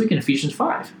this last week in Ephesians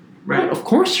 5. Right. Of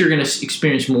course you're going to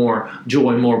experience more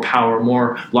joy, more power,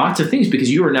 lots of things, because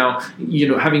you are now,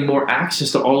 having more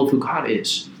access to all of who God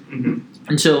is. Mm-hmm.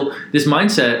 And so this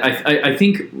mindset, I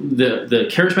think the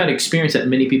charismatic experience that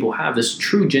many people have, this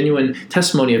true, genuine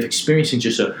testimony of experiencing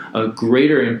just a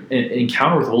greater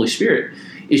encounter with the Holy Spirit,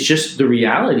 is just the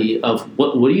reality of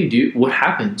what do you do? What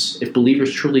happens if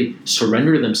believers truly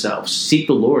surrender themselves, seek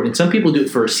the Lord? And some people do it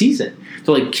for a season.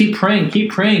 They're like, keep praying,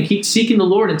 keep seeking the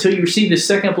Lord until you receive this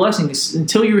second blessing,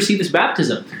 until you receive this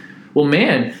baptism. Well,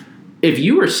 man, if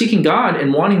you are seeking God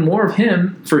and wanting more of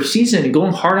Him for a season and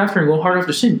going hard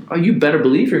after sin, you better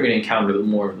believe you're going to encounter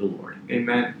more of the Lord.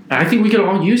 Amen. And I think we could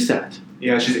all use that.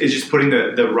 Yeah, it's just putting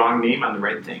the wrong name on the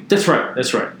right thing. That's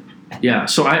right. Yeah,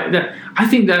 so I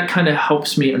think that kind of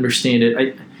helps me understand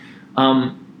it.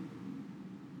 Now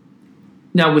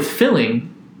with filling,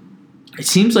 it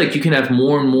seems like you can have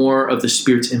more and more of the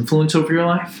Spirit's influence over your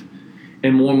life,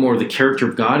 and more of the character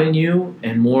of God in you,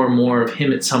 and more of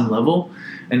Him at some level.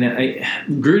 And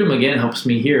Grudem again helps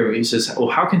me here. He says, well,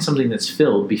 how can something that's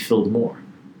filled be filled more?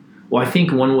 Well, I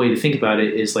think one way to think about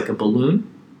it is like a balloon.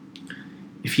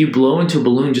 If you blow into a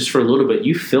balloon just for a little bit,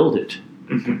 you filled it.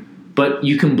 Mm-hmm. But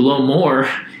you can blow more,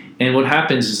 and what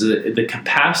happens is the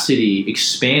capacity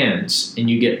expands, and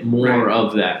you get more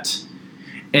of that.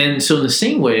 And so in the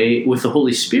same way, with the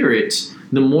Holy Spirit,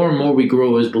 the more and more we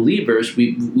grow as believers,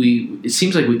 it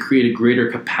seems like we create a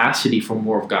greater capacity for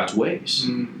more of God's ways.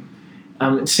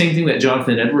 Same thing that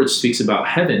Jonathan Edwards speaks about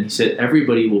heaven. He said,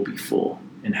 everybody will be full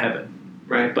in heaven.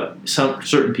 Right. But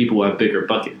certain people will have bigger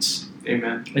buckets.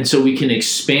 Amen. And so we can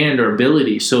expand our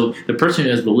ability. So the person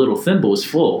who has the little thimble is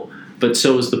full, but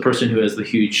so is the person who has the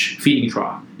huge feeding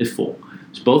trough is full.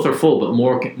 So both are full, but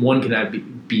one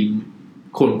can be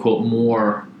quote unquote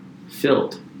more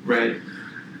filled. Right.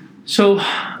 So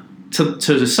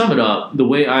to sum it up, the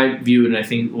way I view it, and I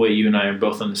think the way you and I are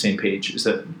both on the same page, is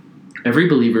that every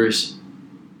believer is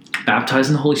baptized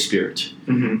in the Holy Spirit,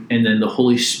 mm-hmm. and then the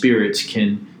Holy Spirit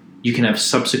you can have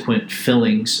subsequent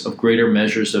fillings of greater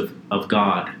measures of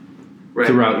God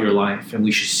throughout your life, and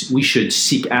we should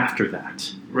seek after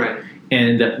that. Right.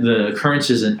 And the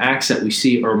occurrences in Acts that we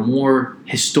see are more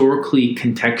historically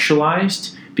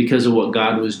contextualized because of what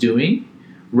God was doing,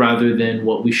 rather than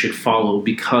what we should follow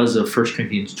because of 1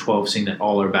 Corinthians 12 saying that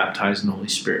all are baptized in the Holy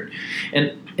Spirit.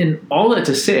 And all that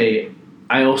to say,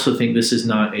 I also think this is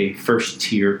not a first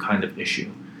tier kind of issue.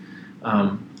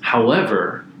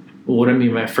 However, what I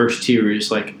mean by first tier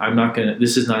is like,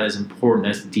 this is not as important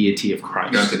as the deity of Christ.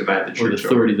 You don't have to divide the church or the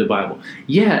authority of the Bible.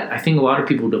 Yet, I think a lot of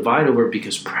people divide over it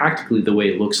because practically the way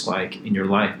it looks like in your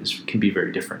life can be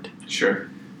very different. Sure.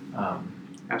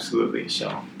 Absolutely.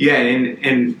 So. Yeah,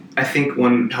 and I think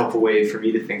one helpful way for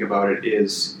me to think about it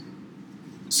is,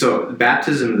 so the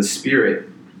baptism of the Spirit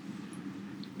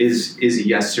is a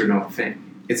yes or no thing.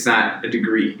 It's not a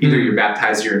degree. Either you're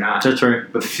baptized or you're not. That's right.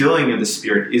 But filling of the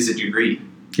Spirit is a degree.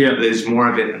 Yeah. There's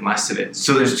more of it and less of it.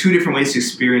 So there's two different ways to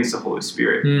experience the Holy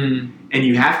Spirit. And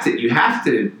you have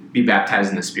to be baptized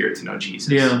in the Spirit to know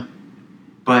Jesus. Yeah.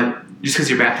 But just because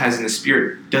you're baptized in the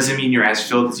Spirit doesn't mean you're as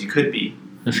filled as you could be.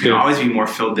 That's you good. can always be more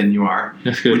filled than you are.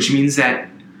 That's good. Which means that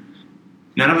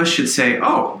none of us should say,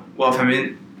 oh, well,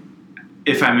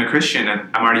 if I'm a Christian,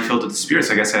 I'm already filled with the Spirit,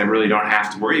 so I guess I really don't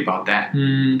have to worry about that.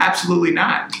 Absolutely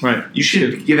not. Right. You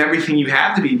should give everything you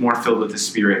have to be more filled with the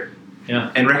Spirit.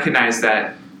 Yeah. And recognize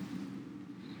that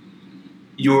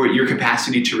your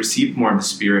capacity to receive more of the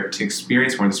Spirit, to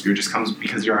experience more of the Spirit, just comes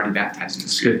because you're already baptized in the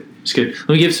Spirit. It's good. Let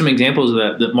me give some examples of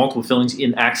that. The multiple fillings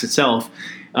in Acts itself.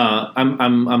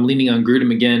 I'm leaning on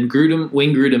Grudem again.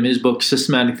 Wayne Grudem, his book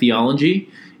Systematic Theology,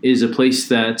 is a place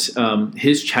that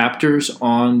his chapters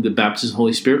on the baptism of the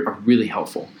Holy Spirit are really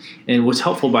helpful. And what's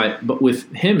helpful but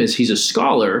with him is he's a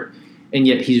scholar, and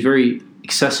yet he's very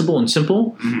accessible and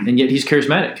simple, and yet he's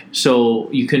charismatic. So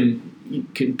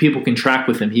people can track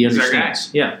with him. He understands.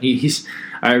 Yeah,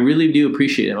 I really do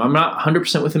appreciate him. I'm not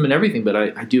 100% with him in everything, but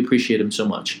I do appreciate him so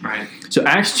much. Right. So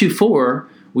Acts 2:4,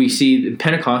 we see in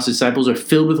Pentecost, disciples are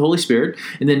filled with the Holy Spirit.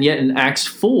 And then yet in Acts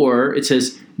 4, it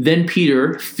says, then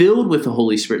Peter, filled with the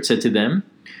Holy Spirit, said to them,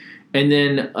 And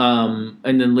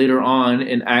then later on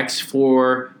in Acts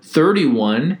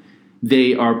 4:31,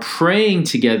 they are praying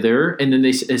together, and then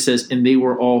it says, and they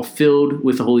were all filled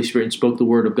with the Holy Spirit and spoke the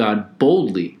word of God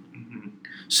boldly. Mm-hmm.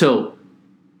 So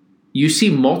you see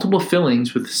multiple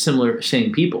fillings with similar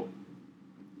same people.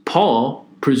 Paul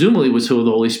presumably was filled with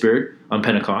the Holy Spirit on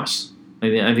Pentecost.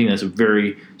 I think that's a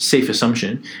very safe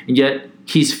assumption. And yet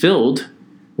he's filled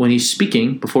when he's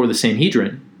speaking before the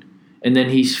Sanhedrin, and then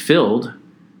he's filled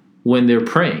when they're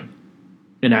praying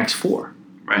in Acts 4.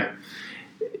 Right.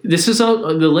 This is the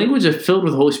language of filled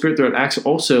with the Holy Spirit throughout Acts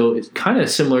also is kind of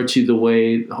similar to the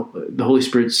way the Holy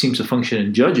Spirit seems to function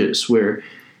in Judges, where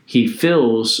he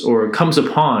fills or comes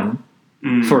upon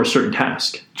for a certain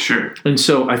task. Sure. And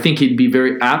so I think it'd be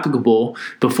very applicable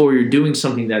before you're doing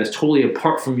something that is totally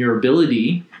apart from your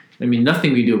ability. I mean,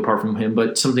 nothing we do apart from him,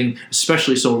 but something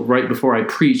especially so right before I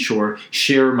preach or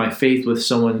share my faith with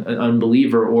someone, an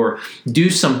unbeliever, or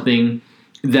do something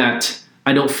that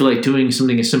I don't feel like doing,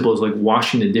 something as simple as like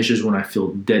washing the dishes when I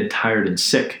feel dead, tired, and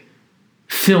sick.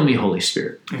 Fill me, Holy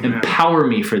Spirit. Amen. Empower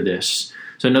me for this.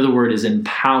 So another word is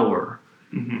empower.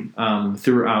 Mm-hmm.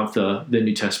 Throughout the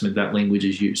New Testament, that language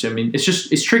is used. I mean,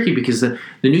 it's tricky because the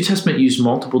New Testament used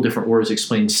multiple different words to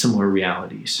explain similar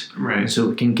realities. Right. And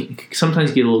so it can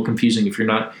sometimes get a little confusing if you're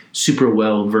not super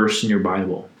well versed in your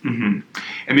Bible. Mm-hmm.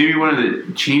 And maybe one of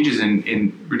the changes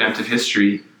in redemptive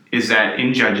history is that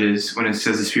in Judges, when it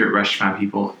says the Spirit rushed upon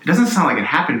people, it doesn't sound like it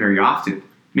happened very often.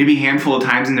 Maybe a handful of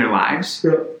times in their lives.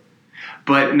 Yeah.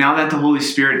 But now that the Holy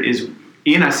Spirit is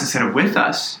in us instead of with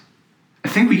us, I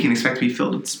think we can expect to be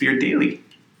filled with the Spirit daily.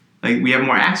 Like we have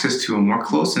more access to Him, more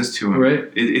closeness to Him. Right.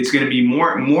 It's going to be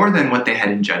more than what they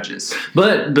had in Judges.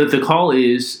 But the call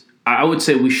is, I would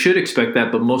say we should expect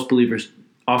that, but most believers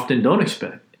often don't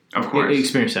experience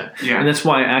that. Yeah. And that's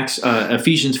why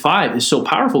Ephesians 5 is so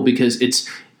powerful, because it's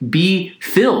be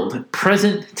filled,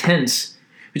 present tense,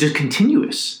 which is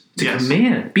continuous. It's a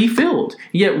command. Be filled.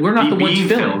 Yet we're not the ones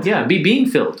filling. Yeah, be being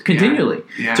filled continually.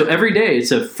 Yeah. So every day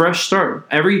it's a fresh start.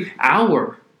 Every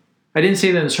hour. I didn't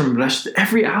say that in the sermon, but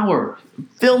every hour.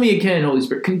 Fill me again, Holy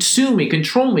Spirit. Consume me.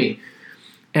 Control me.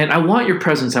 And I want your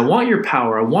presence. I want your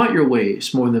power. I want your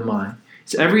ways more than mine.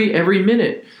 It's every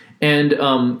minute.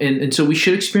 And so we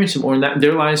should experience it more. And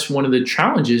there lies one of the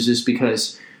challenges, is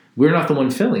because we're not the one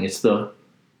filling. It's the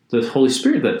Holy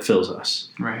Spirit that fills us.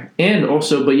 Right. And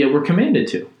also, but yet we're commanded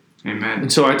to. Amen.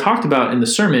 And so I talked about in the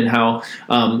sermon how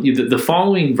the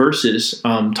following verses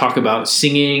talk about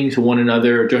singing to one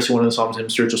another, addressing one of the psalms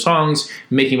and spiritual songs,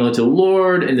 making melody to the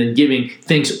Lord, and then giving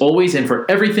thanks always and for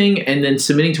everything, and then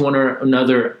submitting to one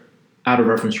another out of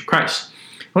reference to Christ.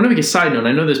 I want to make a side note.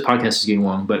 I know this podcast is getting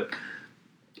long, but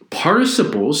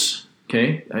participles,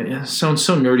 okay, it sounds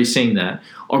so nerdy saying that,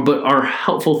 are a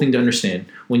helpful thing to understand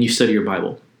when you study your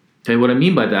Bible. Okay, what I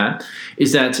mean by that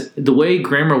is that the way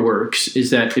grammar works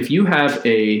is that if you have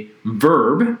a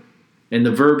verb, and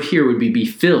the verb here would be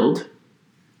filled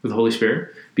with the Holy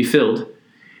Spirit, be filled,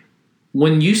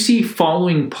 when you see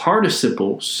following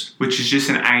participles... Which is just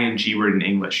an ing word in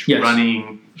English. Yes.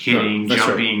 Running, hitting,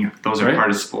 jumping, right. Those are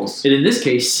participles. And in this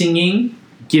case, singing,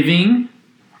 giving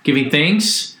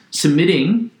thanks,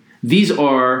 submitting, these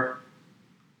are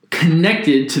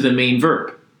connected to the main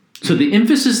verb. So the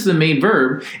emphasis is the main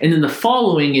verb, and then the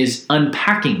following is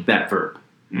unpacking that verb.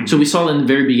 Mm-hmm. So we saw in the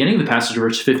very beginning of the passage,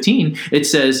 verse 15, it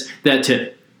says that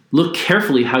to look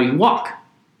carefully how you walk.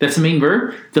 That's the main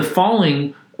verb. The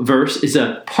following verse is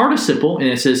a participle, and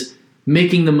it says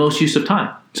making the most use of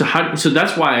time. So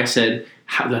that's why I said,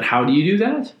 how do you do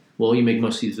that? Well, you make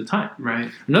most use of the time.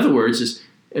 Right. In other words, is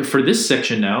for this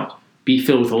section now, be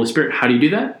filled with the Holy Spirit. How do you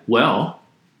do that? Well,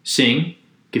 sing,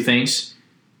 give thanks,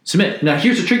 submit. Now,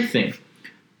 here's the tricky thing.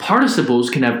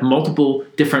 Participles can have multiple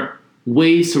different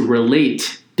ways to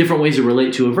relate to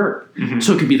a verb. Mm-hmm.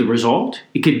 So it could be the result.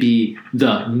 It could be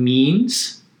the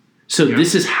means. So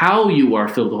this is how you are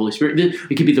filled with the Holy Spirit.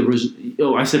 It could be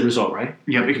I said result, right?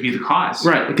 Yep, it could be the cause.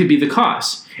 Right, it could be the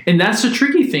cause. And that's a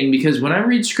tricky thing, because when I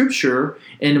read Scripture,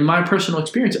 and in my personal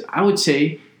experience, I would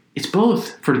say it's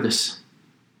both for this.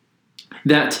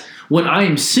 That when I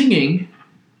am singing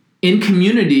in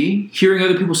community, hearing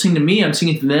other people sing to me, I'm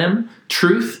singing to them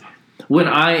truth. When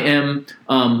I am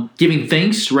giving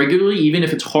thanks regularly, even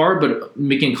if it's hard, but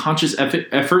making a conscious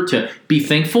effort to be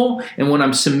thankful, and when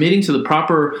I'm submitting to the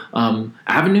proper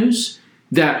avenues,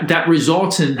 that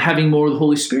results in having more of the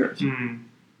Holy Spirit. Mm.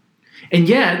 And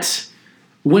yet,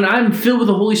 when I'm filled with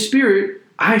the Holy Spirit,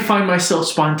 I find myself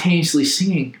spontaneously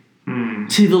singing.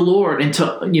 to the Lord, and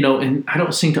to, and I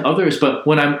don't sing to others, but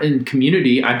when I'm in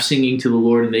community, I'm singing to the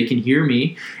Lord and they can hear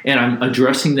me, and I'm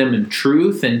addressing them in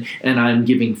truth, and I'm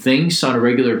giving thanks on a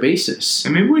regular basis.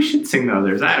 And maybe we should sing to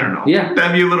others. I don't know. Yeah.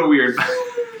 That'd be a little weird.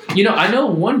 I know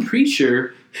one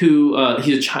preacher who,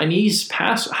 he's a Chinese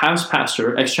house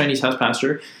pastor, ex-Chinese house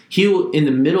pastor. He'll, in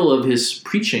the middle of his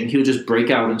preaching, he'll just break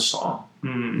out in song.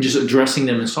 Just addressing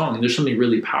them in song. And there's something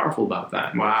really powerful about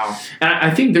that. Wow. And I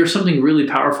think there's something really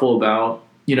powerful about,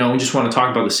 we just want to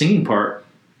talk about the singing part.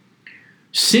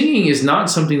 Singing is not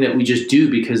something that we just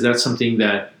do because that's something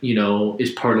that,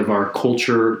 is part of our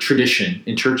culture tradition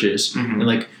in churches. And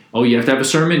like, oh, you have to have a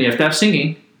sermon, you have to have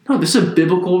singing. No, this is a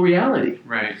biblical reality.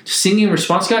 Right. Singing in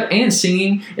response to God and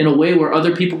singing in a way where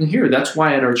other people can hear. That's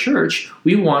why at our church,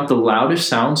 we want the loudest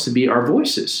sounds to be our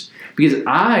voices. Because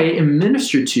I am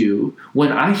ministered to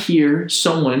when I hear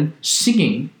someone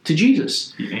singing to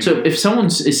Jesus. Amen. So if someone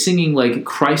is singing like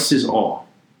Christ is all,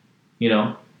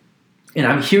 and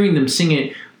I'm hearing them sing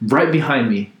it right behind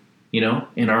me,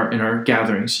 in our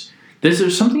gatherings,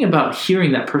 there's something about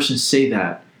hearing that person say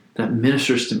that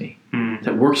ministers to me,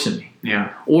 that works in me.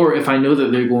 Yeah. Or if I know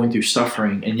that they're going through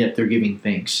suffering and yet they're giving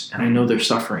thanks, and I know they're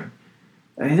suffering.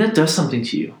 That does something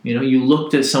to you. You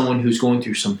looked at someone who's going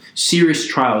through some serious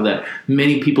trial that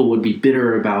many people would be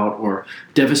bitter about or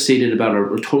devastated about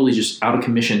or totally just out of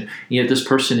commission. And yet this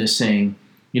person is saying,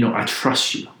 I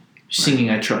trust you. Singing,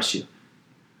 I trust you.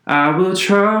 I will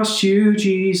trust you,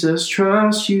 Jesus,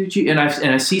 trust you, Jesus.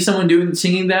 And I see someone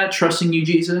singing that, trusting you,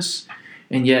 Jesus.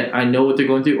 And yet I know what they're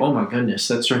going through. Oh my goodness,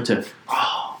 that starts to,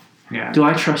 yeah. Do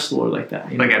I trust the Lord like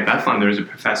that? Like at Bethlehem, there was a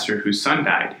professor whose son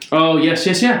died. Oh, yes,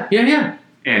 yeah.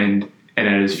 And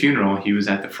at his funeral, he was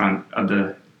at the front of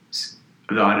the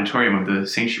auditorium of the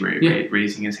sanctuary,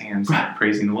 raising his hands,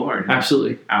 praising the Lord.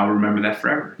 Absolutely. I'll remember that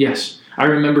forever. Yes. I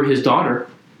remember his daughter,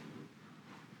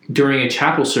 during a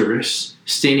chapel service,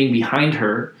 standing behind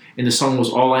her, and the song was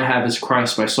All I Have Is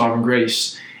Christ by Sovereign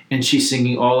Grace, and she's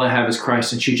singing All I Have Is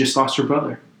Christ, and she just lost her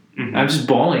brother. I'm just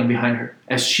bawling behind her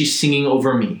as she's singing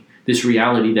over me. This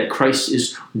reality that Christ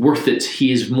is worth it.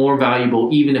 He is more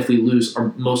valuable even if we lose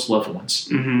our most loved ones.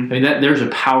 I mean, there's a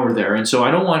power there. And so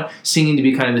I don't want singing to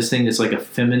be kind of this thing that's like a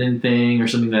feminine thing or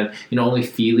something that, only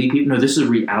feely people. No, this is a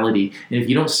reality. And if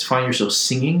you don't find yourself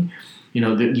singing,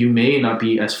 that you may not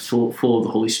be as full of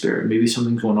the Holy Spirit. Maybe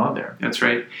something's going on there. That's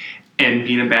right. And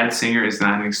being a bad singer is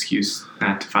not an excuse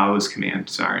not to follow his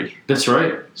command. Sorry. That's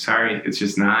right. Sorry. It's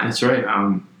just not. That's right.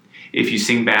 If you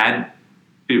sing bad,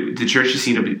 the church just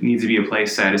needs to be a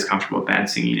place that is comfortable with bad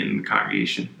singing in the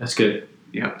congregation. That's good.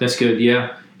 Yeah. That's good,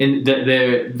 yeah. And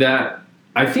that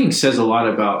I think says a lot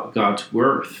about God's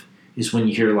worth is when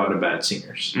you hear a lot of bad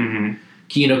singers.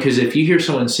 Because if you hear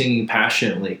someone singing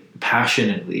passionately,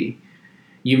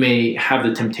 you may have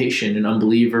the temptation, an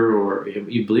unbeliever or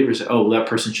you believers say, oh, well, that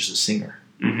person's just a singer.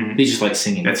 They just like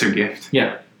singing. That's their gift.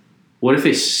 Yeah. What if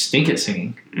they stink at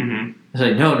singing? It's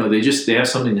like, no, they have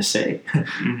something to say.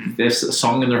 They have a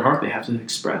song in their heart they have to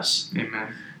express.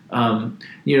 Amen.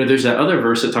 There's that other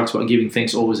verse that talks about giving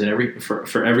thanks always and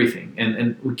for everything.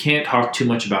 And we can't talk too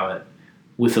much about it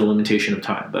with the limitation of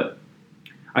time. But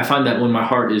I find that when my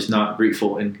heart is not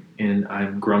grateful and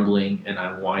I'm grumbling and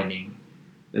I'm whining,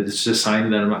 it's a sign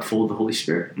that I'm not full of the Holy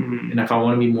Spirit. And if I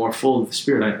want to be more full of the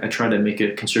Spirit, I try to make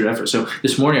a concerted effort. So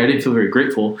this morning I didn't feel very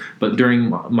grateful, but during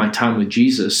my time with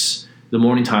Jesus, the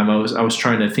morning time, I was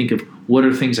trying to think of what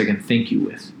are things I can thank you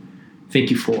with. Thank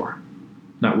you for.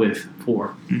 Not with,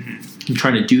 for. I'm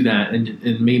trying to do that, and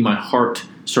it made my heart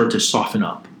start to soften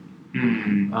up.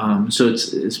 So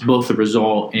it's both a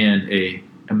result and a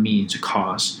means, a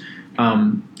cause.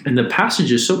 And the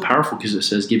passage is so powerful because it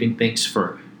says giving thanks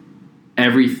for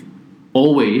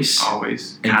always,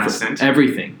 constant,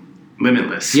 everything,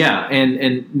 limitless. Yeah,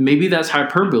 and maybe that's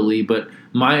hyperbole, but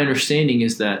my understanding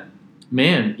is that,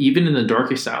 man, even in the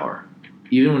darkest hour,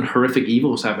 even when horrific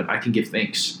evils happen, I can give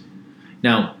thanks.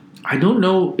 Now, I don't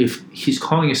know if he's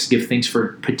calling us to give thanks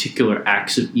for particular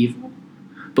acts of evil,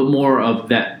 but more of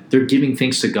that they're giving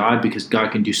thanks to God because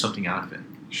God can do something out of it.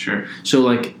 Sure. So,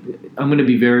 like, I'm going to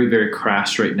be very, very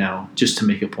crass right now just to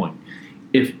make a point.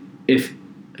 If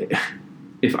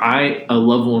a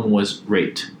loved one was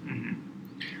raped,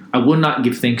 I would not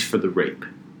give thanks for the rape.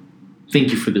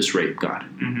 Thank you for this rape, God.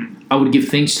 I would give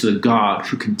thanks to the God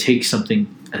who can take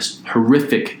something as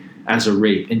horrific as a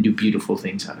rape and do beautiful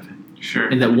things out of it. Sure.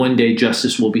 And that one day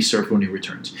justice will be served when he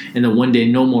returns. And that one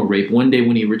day no more rape. One day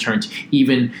when he returns,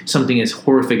 even something as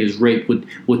horrific as rape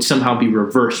would somehow be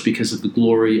reversed because of the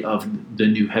glory of the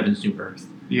new heavens, new earth.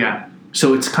 Yeah.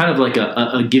 So it's kind of like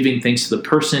a giving thanks to the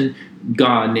person,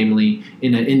 God, namely,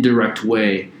 in an indirect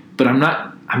way. But I'm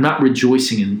not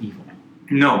rejoicing in evil.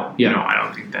 No, Yeah. no, I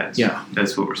don't think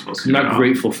that's what we're supposed to I'm do. not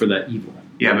grateful for that evil.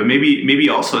 Yeah, but maybe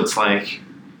also it's like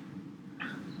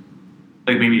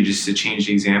maybe just to change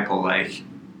the example, like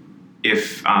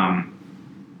if I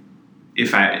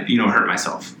hurt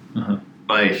myself,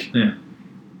 like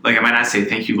I might not say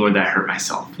thank you, Lord, that I hurt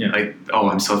myself. Yeah. Like, oh,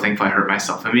 I'm so thankful I hurt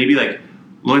myself, and maybe like,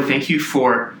 Lord, thank you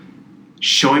for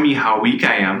showing me how weak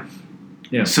I am.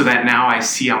 Yeah. So that now I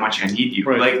see how much I need you.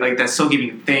 Right. Like that's still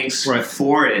giving thanks Right.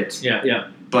 for it. Yeah.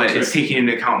 But That's it's taking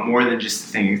into account more than just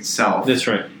the thing itself. That's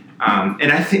right.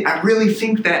 And I really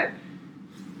think that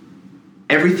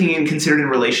everything considered in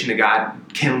relation to God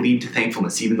can lead to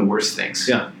thankfulness, even the worst things.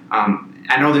 Yeah.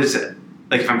 I know there's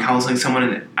if I'm counseling someone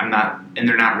and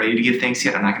they're not ready to give thanks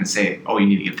yet, I'm not going to say, oh, you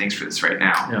need to give thanks for this right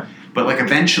now. Yeah. But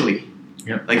eventually.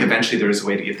 Yeah. Eventually there is a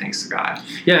way to give thanks to God.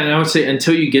 Yeah, and I would say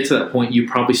until you get to that point, you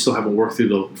probably still haven't worked through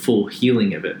the full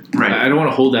healing of it. Right. I don't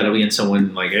want to hold that against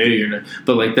someone like, hey, you're not,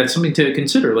 but that's something to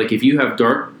consider. Like if you have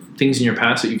dark things in your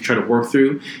past that you've tried to work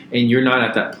through and you're not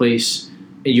at that place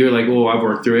and you're like, oh, I've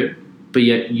worked through it, but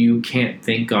yet you can't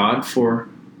thank God for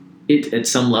it at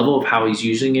some level of how he's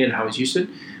using it, how he's used it,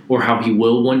 or how he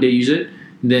will one day use it,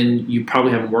 then you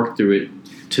probably haven't worked through it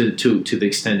to the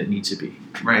extent it needs to be.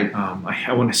 Right.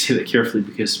 I want to say that carefully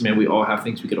because, man, we all have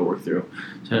things we got to work through.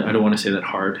 So I don't want to say that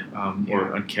hard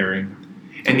or uncaring.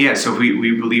 And so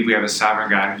we believe we have a sovereign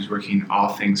God who's working all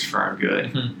things for our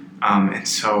good. Mm-hmm. And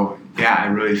so, I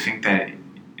really think that,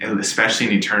 especially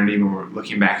in eternity, when we're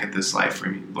looking back at this life,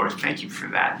 Lord, thank you for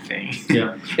that thing.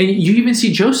 Yeah. And you even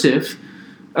see Joseph.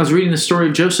 I was reading the story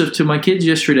of Joseph to my kids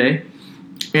yesterday,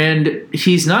 and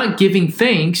he's not giving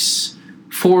thanks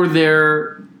for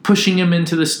their pushing him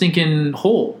into the stinking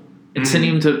hole and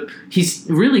sending him to. He's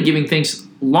really giving thanks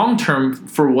long term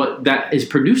for what that is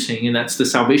producing, and that's the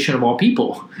salvation of all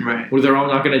people. Right. Where they're all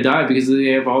not going to die because they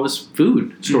have all this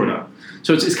food stored up.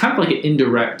 So it's kind of like an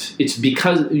indirect. It's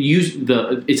because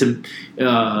the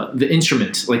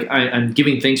instrument. Like I'm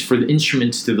giving thanks for the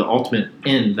instruments to the ultimate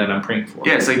end that I'm praying for.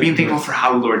 Yeah, it's like being thankful for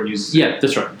how the Lord uses it. Yeah,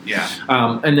 that's right. Yeah.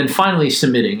 And then finally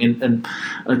submitting. And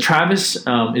Travis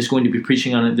is going to be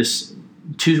preaching on it this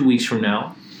 2 weeks from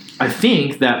now. I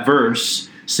think that verse,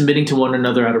 submitting to one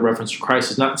another out of reference to Christ,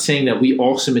 is not saying that we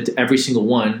all submit to every single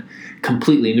one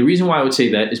completely. And the reason why I would say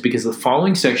that is because the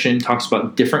following section talks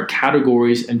about different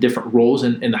categories and different roles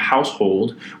in the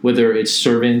household, whether it's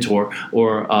servant or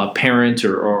parent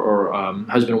or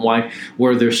husband and wife,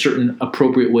 where there's certain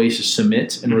appropriate ways to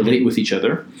submit and relate with each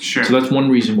other. Sure. So that's one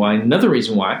reason why. Another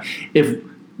reason why, if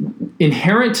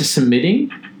inherent to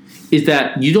submitting is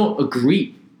that you don't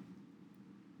agree.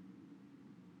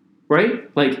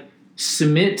 Right? Like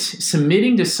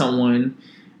submitting to someone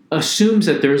assumes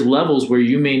that there's levels where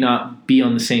you may not be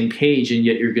on the same page and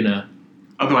yet you're going to...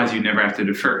 Otherwise, you never have to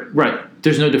defer. Right.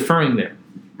 There's no deferring there.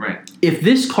 Right. If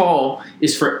this call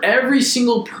is for every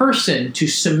single person to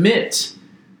submit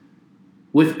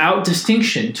without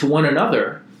distinction to one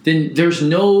another, then doesn't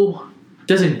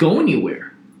go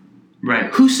anywhere. Right.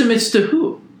 Who submits to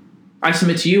who? I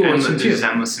submit to you or I submit to you. There's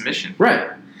endless submission. Right.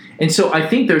 And so I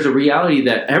think there's a reality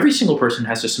that every single person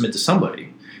has to submit to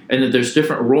somebody, and that there's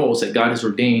different roles that God has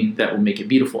ordained that will make it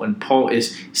beautiful. And Paul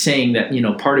is saying that,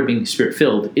 part of being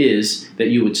Spirit-filled is that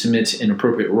you would submit in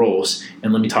appropriate roles.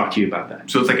 And let me talk to you about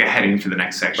that. So it's like a heading for the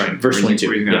next section. Right, verse 22.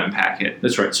 Where he's going to unpack it.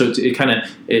 That's right. So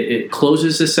it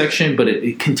closes this section, but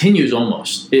it continues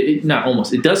almost. Not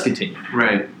almost. It does continue.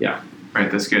 Right. Yeah.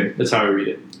 Right, that's good. That's how I read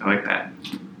it. I like that.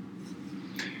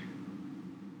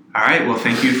 All right, well,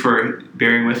 thank you for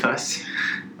bearing with us.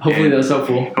 Hopefully that's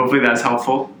helpful. Hopefully that's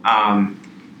helpful.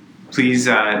 Please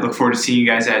look forward to seeing you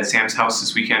guys at Sam's house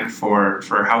this weekend for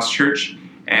house church.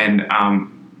 And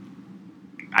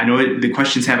I know the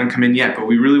questions haven't come in yet, but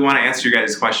we really want to answer your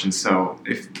guys' questions. So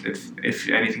if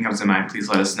anything comes to mind, please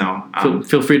let us know.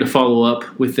 Feel free to follow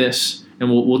up with this, and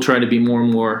we'll try to be more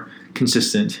and more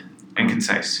consistent. And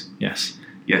concise. Yes.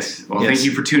 Yes. Well, thank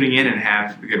you for tuning in, and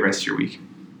have a good rest of your week.